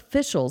variety of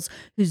officials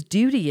whose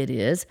duty it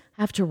is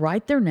have to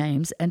write their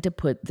names and to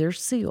put their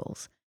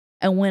seals.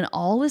 And when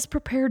all is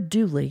prepared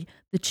duly,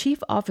 the chief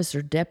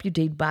officer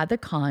deputed by the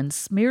Khan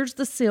smears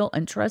the seal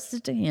and trusts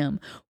it to him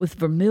with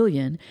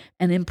vermilion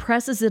and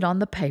impresses it on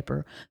the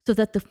paper so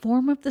that the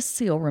form of the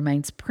seal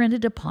remains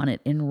printed upon it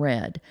in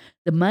red.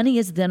 The money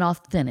is then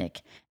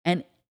authentic,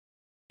 and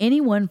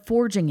anyone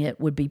forging it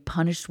would be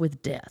punished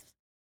with death.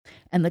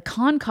 And the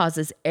Khan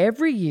causes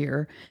every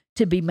year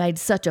to be made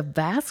such a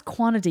vast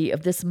quantity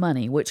of this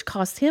money, which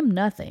costs him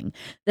nothing,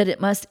 that it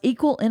must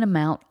equal in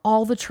amount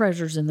all the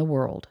treasures in the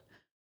world.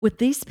 With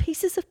these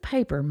pieces of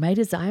paper made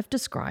as I have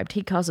described,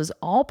 he causes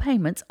all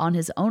payments on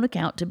his own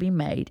account to be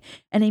made,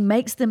 and he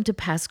makes them to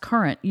pass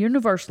current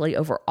universally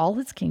over all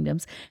his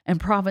kingdoms and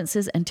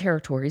provinces and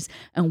territories,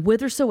 and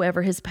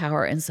whithersoever his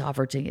power and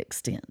sovereignty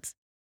extends.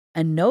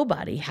 And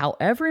nobody,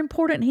 however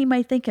important he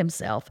may think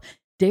himself,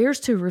 dares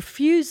to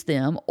refuse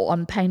them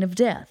on pain of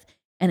death.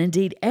 And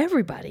indeed,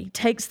 everybody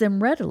takes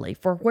them readily,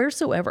 for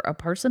wheresoever a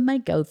person may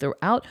go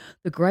throughout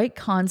the great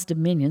Khan's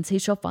dominions, he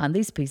shall find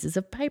these pieces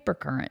of paper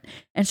current,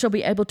 and shall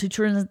be able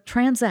to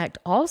transact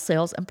all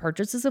sales and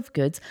purchases of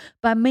goods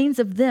by means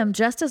of them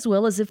just as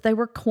well as if they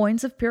were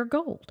coins of pure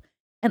gold.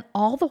 And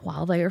all the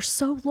while they are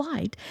so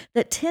light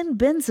that 10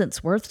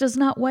 benzants worth does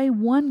not weigh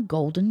 1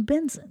 golden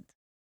benzant.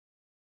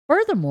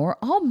 Furthermore,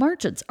 all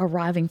merchants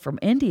arriving from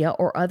India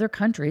or other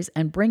countries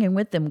and bringing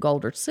with them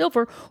gold or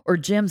silver or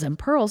gems and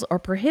pearls are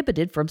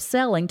prohibited from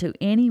selling to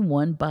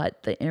anyone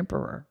but the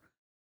emperor.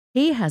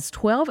 He has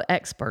 12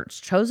 experts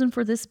chosen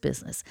for this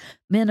business,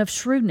 men of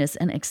shrewdness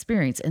and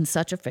experience in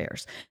such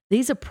affairs.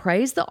 These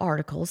appraise the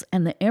articles,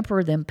 and the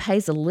emperor then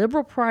pays a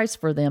liberal price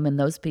for them in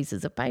those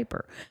pieces of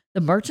paper. The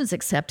merchants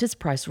accept his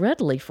price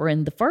readily, for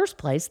in the first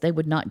place, they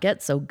would not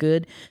get so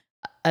good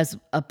as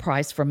a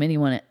price from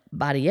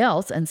anybody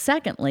else, and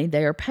secondly,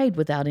 they are paid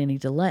without any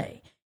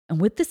delay. And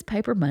with this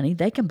paper money,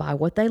 they can buy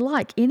what they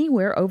like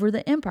anywhere over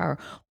the empire,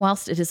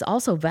 whilst it is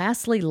also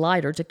vastly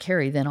lighter to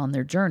carry than on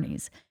their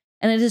journeys.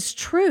 And it is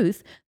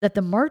truth that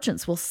the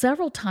merchants will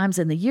several times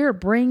in the year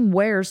bring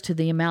wares to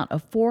the amount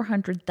of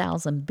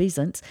 400,000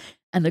 bezants,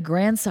 and the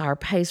grandsire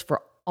pays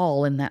for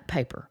all in that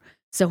paper.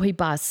 So he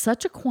buys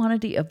such a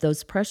quantity of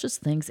those precious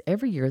things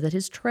every year that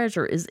his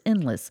treasure is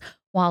endless,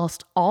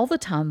 whilst all the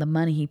time the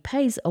money he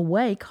pays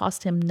away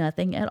cost him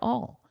nothing at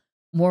all.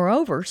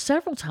 Moreover,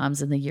 several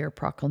times in the year,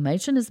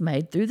 proclamation is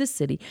made through the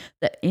city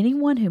that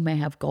anyone who may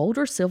have gold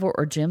or silver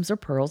or gems or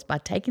pearls, by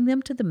taking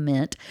them to the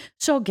mint,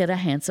 shall get a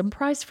handsome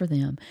price for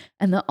them.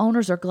 And the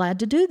owners are glad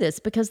to do this,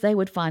 because they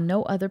would find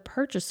no other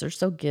purchaser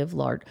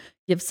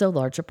give so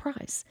large a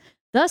price.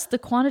 Thus, the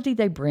quantity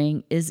they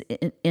bring is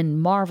in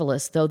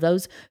marvelous, though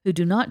those who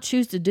do not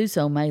choose to do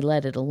so may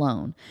let it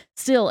alone.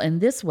 Still, in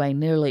this way,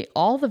 nearly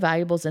all the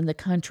valuables in the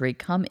country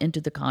come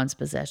into the Khan's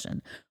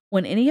possession.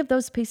 When any of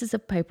those pieces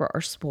of paper are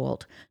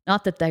spoilt,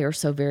 not that they are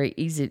so very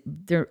easy,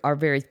 they are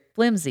very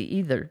flimsy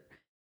either,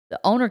 the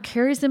owner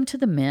carries them to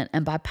the mint,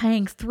 and by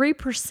paying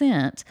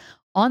 3%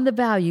 on the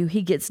value,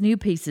 he gets new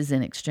pieces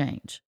in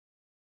exchange.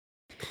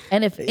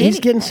 And if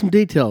He's getting some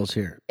details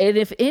here. And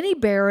if any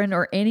baron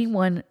or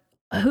anyone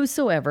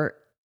whosoever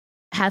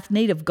hath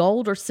need of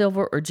gold or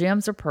silver or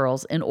gems or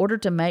pearls in order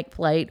to make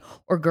plate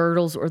or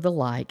girdles or the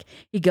like,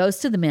 he goes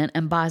to the mint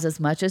and buys as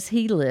much as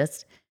he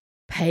lists,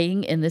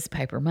 paying in this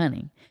paper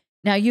money.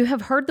 Now you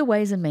have heard the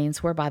ways and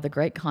means whereby the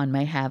great Khan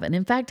may have, and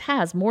in fact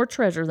has, more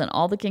treasure than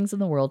all the kings in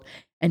the world,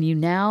 and you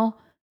now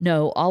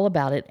know all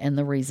about it and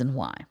the reason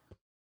why.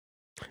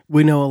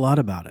 We know a lot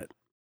about it.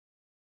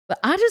 But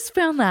I just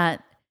found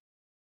that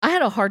I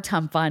had a hard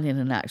time finding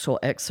an actual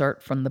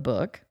excerpt from the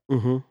book.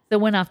 Mm-hmm. So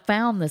when I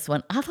found this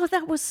one, I thought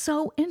that was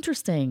so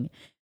interesting,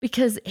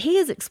 because he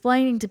is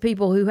explaining to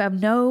people who have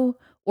no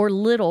or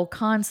little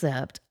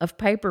concept of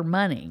paper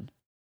money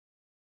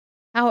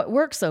how it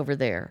works over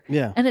there.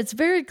 Yeah. And it's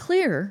very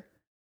clear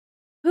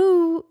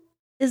who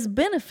is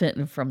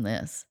benefiting from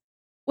this.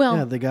 Well,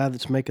 Yeah, the guy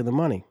that's making the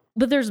money.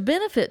 but there's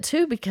benefit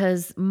too,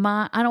 because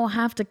I don't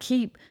have to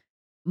keep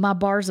my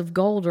bars of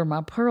gold or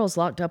my pearls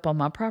locked up on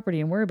my property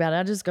and worry about it.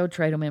 I just go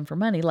trade them in for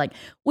money. Like,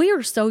 we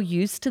are so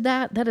used to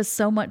that. That is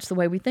so much the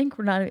way we think.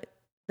 The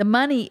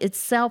money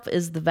itself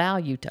is the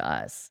value to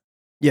us.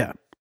 Yeah.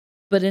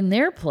 But in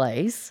their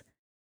place,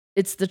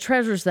 it's the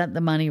treasures that the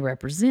money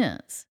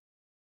represents.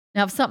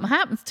 Now, if something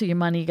happens to your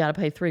money, you got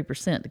to pay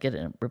 3% to get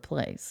it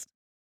replaced.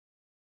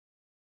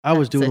 I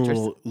was That's doing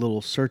a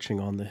little searching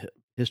on the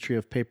history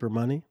of paper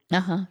money.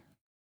 Uh-huh.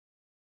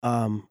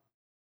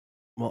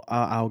 Well,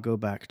 I'll go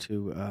back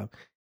to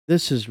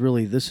this is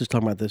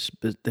talking about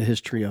the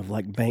history of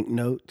like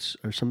banknotes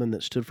or something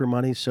that stood for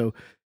money. So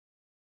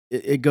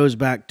it goes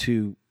back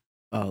to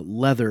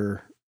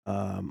leather.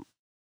 They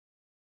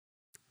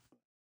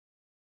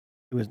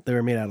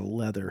were made out of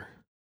leather.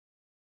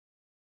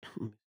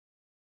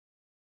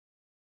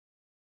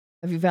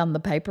 Have you found the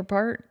paper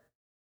part?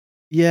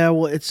 Yeah,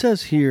 well, it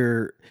says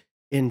here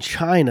in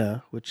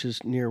China, which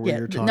is near where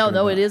you're talking about.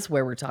 No, it is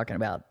where we're talking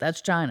about.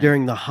 That's China.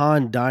 During the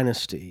Han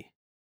Dynasty,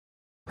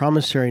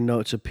 promissory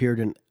notes appeared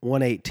in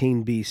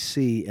 118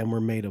 BC and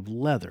were made of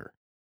leather.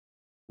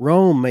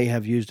 Rome may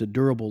have used a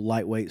durable,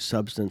 lightweight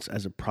substance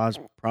as a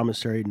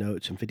promissory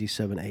notes in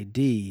 57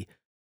 AD,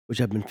 which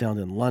have been found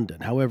in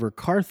London. However,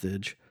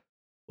 Carthage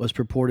was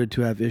purported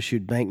to have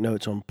issued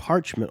banknotes on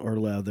parchment or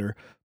leather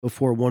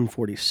before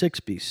 146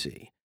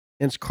 BC.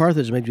 Hence,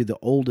 Carthage may be the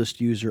oldest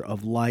user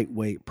of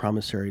lightweight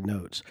promissory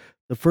notes.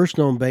 The first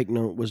known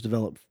banknote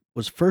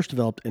was first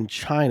developed in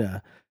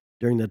China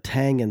during the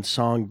Tang and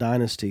Song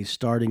dynasties,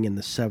 starting in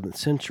the 7th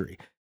century.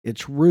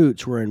 Its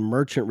roots were in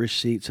merchant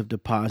receipts of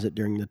deposit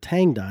during the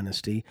Tang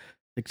dynasty,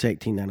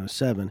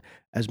 618-907,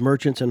 as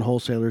merchants and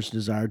wholesalers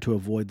desired to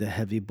avoid the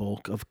heavy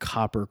bulk of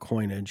copper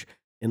coinage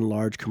in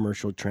large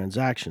commercial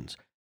transactions.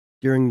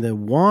 During the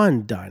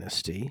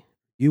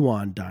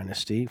Yuan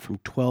dynasty from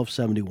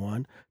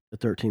 1271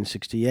 to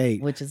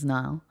 1368, which is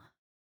now,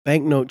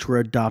 banknotes were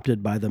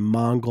adopted by the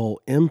Mongol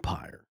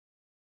Empire.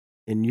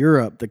 In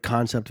Europe, the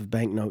concept of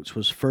banknotes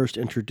was first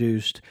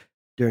introduced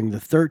during the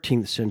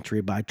 13th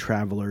century by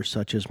travelers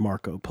such as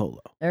Marco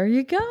Polo, there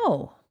you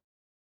go.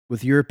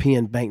 with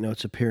European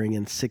banknotes appearing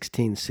in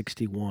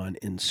 1661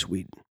 in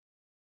Sweden.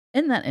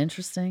 Isn't that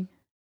interesting?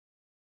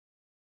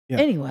 Yeah.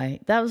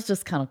 Anyway, that was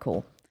just kind of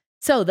cool.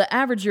 So the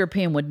average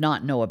European would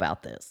not know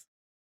about this,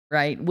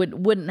 right?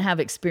 Wouldn't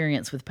have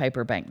experience with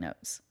paper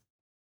banknotes.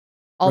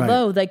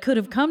 Although they could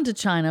have come to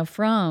China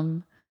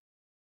from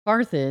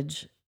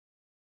Carthage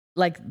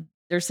like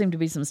there seemed to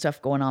be some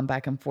stuff going on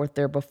back and forth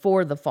there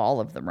before the fall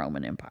of the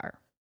Roman Empire.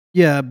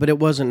 Yeah, but it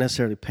wasn't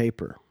necessarily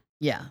paper.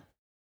 Yeah.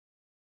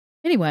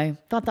 Anyway,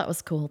 thought that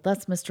was cool.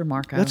 That's Mr.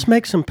 Marco. Let's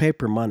make some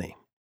paper money.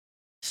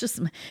 It's just,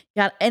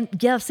 yeah, and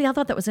yeah, see, I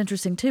thought that was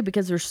interesting too,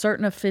 because there's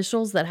certain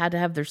officials that had to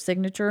have their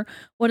signature.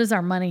 What does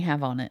our money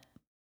have on it?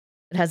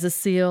 It has a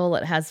seal.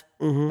 It has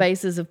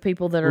faces of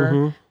people that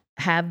are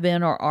have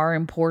been or are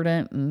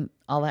important and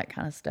all that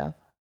kind of stuff.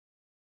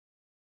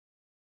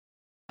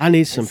 I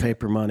need some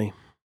paper money.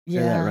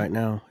 Yeah, say that right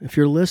now. If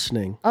you're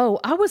listening, go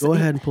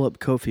ahead and pull up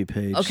Ko-fi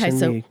page.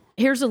 Okay,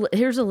 here's a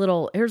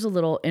little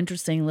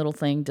interesting little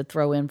thing to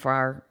throw in for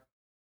our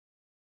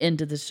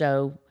end of the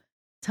show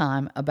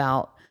time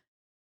about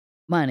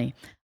money.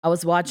 I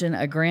was watching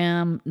a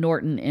Graham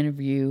Norton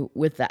interview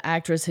with the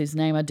actress whose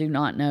name I do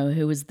not know,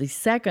 who was the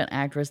second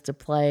actress to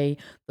play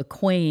the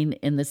Queen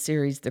in the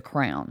series The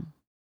Crown.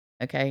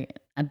 Okay,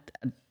 I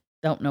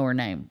don't know her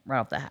name right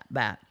off the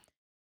bat,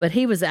 but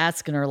he was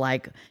asking her,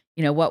 like,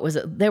 you know, what was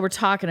it? They were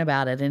talking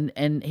about it,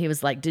 and he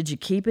was like, "Did you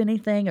keep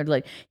anything?" Or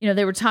like, you know,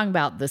 they were talking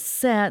about the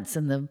sets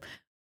and the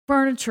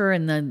furniture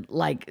and the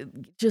like,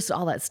 just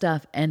all that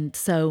stuff. And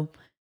so,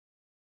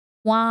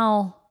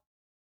 while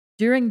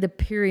during the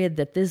period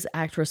that this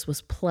actress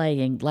was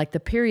playing, like the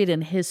period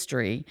in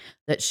history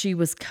that she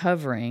was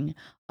covering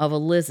of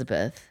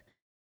Elizabeth,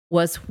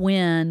 was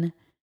when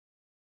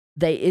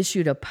they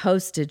issued a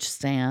postage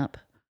stamp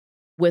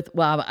with,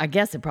 well, I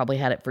guess it probably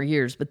had it for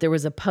years, but there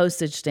was a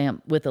postage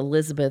stamp with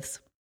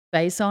Elizabeth's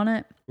face on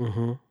it.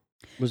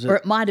 Mm-hmm. Or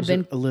it might have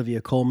been Olivia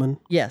Colman.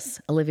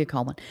 Yes, Olivia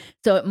Colman.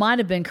 So it might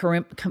have been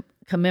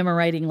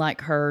commemorating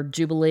like her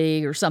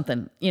jubilee or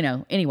something, you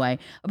know. Anyway,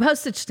 a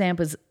postage stamp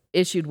is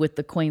issued with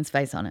the Queen's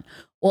face on it.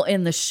 Well,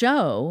 in the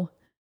show,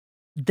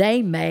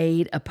 they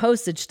made a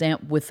postage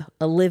stamp with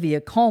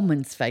Olivia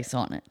Colman's face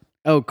on it.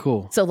 Oh,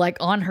 cool. So like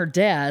on her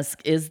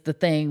desk is the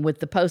thing with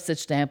the postage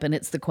stamp, and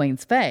it's the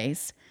Queen's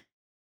face.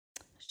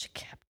 She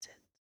kept it.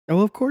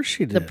 Oh, of course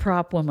she did. The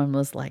prop woman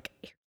was like,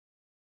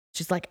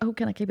 she's like, "Oh,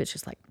 can I keep it?"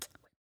 She's like,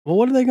 well,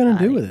 what are they going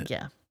to do with it?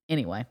 Yeah.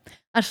 Anyway,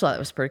 I just thought that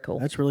was pretty cool.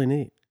 That's really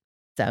neat.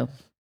 So,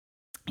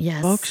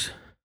 yes. Folks,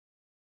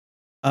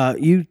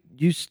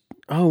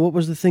 what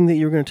was the thing that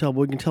you were going to tell?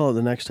 We can tell it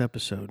the next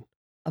episode.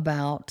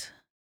 About?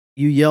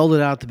 You yelled it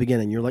out at the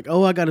beginning. You're like,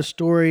 "Oh, I got a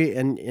story,"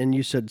 and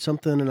you said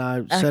something, and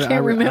I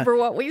can't remember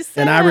what we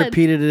said. And I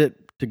repeated it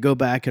to go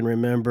back and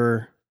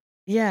remember.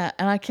 Yeah,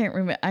 and I can't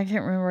remember.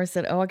 I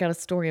said, "Oh, I got a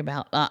story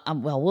about."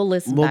 Well, we'll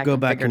listen. We'll back go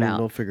and back figure and it out.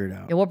 we'll figure it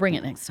out. Yeah, we'll bring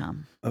it next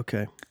time.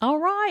 Okay. All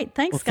right.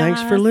 Thanks, well, guys.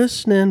 Thanks for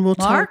listening. We'll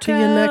talk to you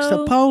next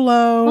time.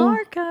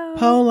 Marco.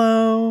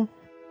 Polo.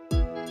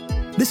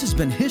 This has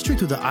been History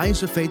Through the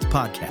Eyes of Faith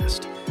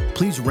podcast.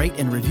 Please rate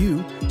and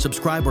review,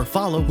 subscribe, or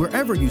follow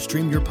wherever you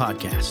stream your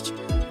podcasts.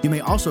 You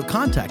may also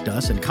contact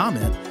us and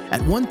comment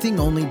at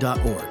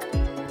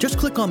onethingonly.org. Just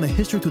click on the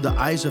History Through the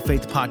Eyes of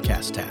Faith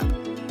podcast tab.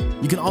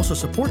 You can also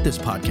support this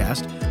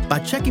podcast by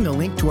checking the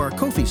link to our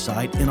Ko-fi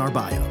site in our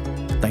bio.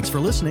 Thanks for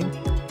listening.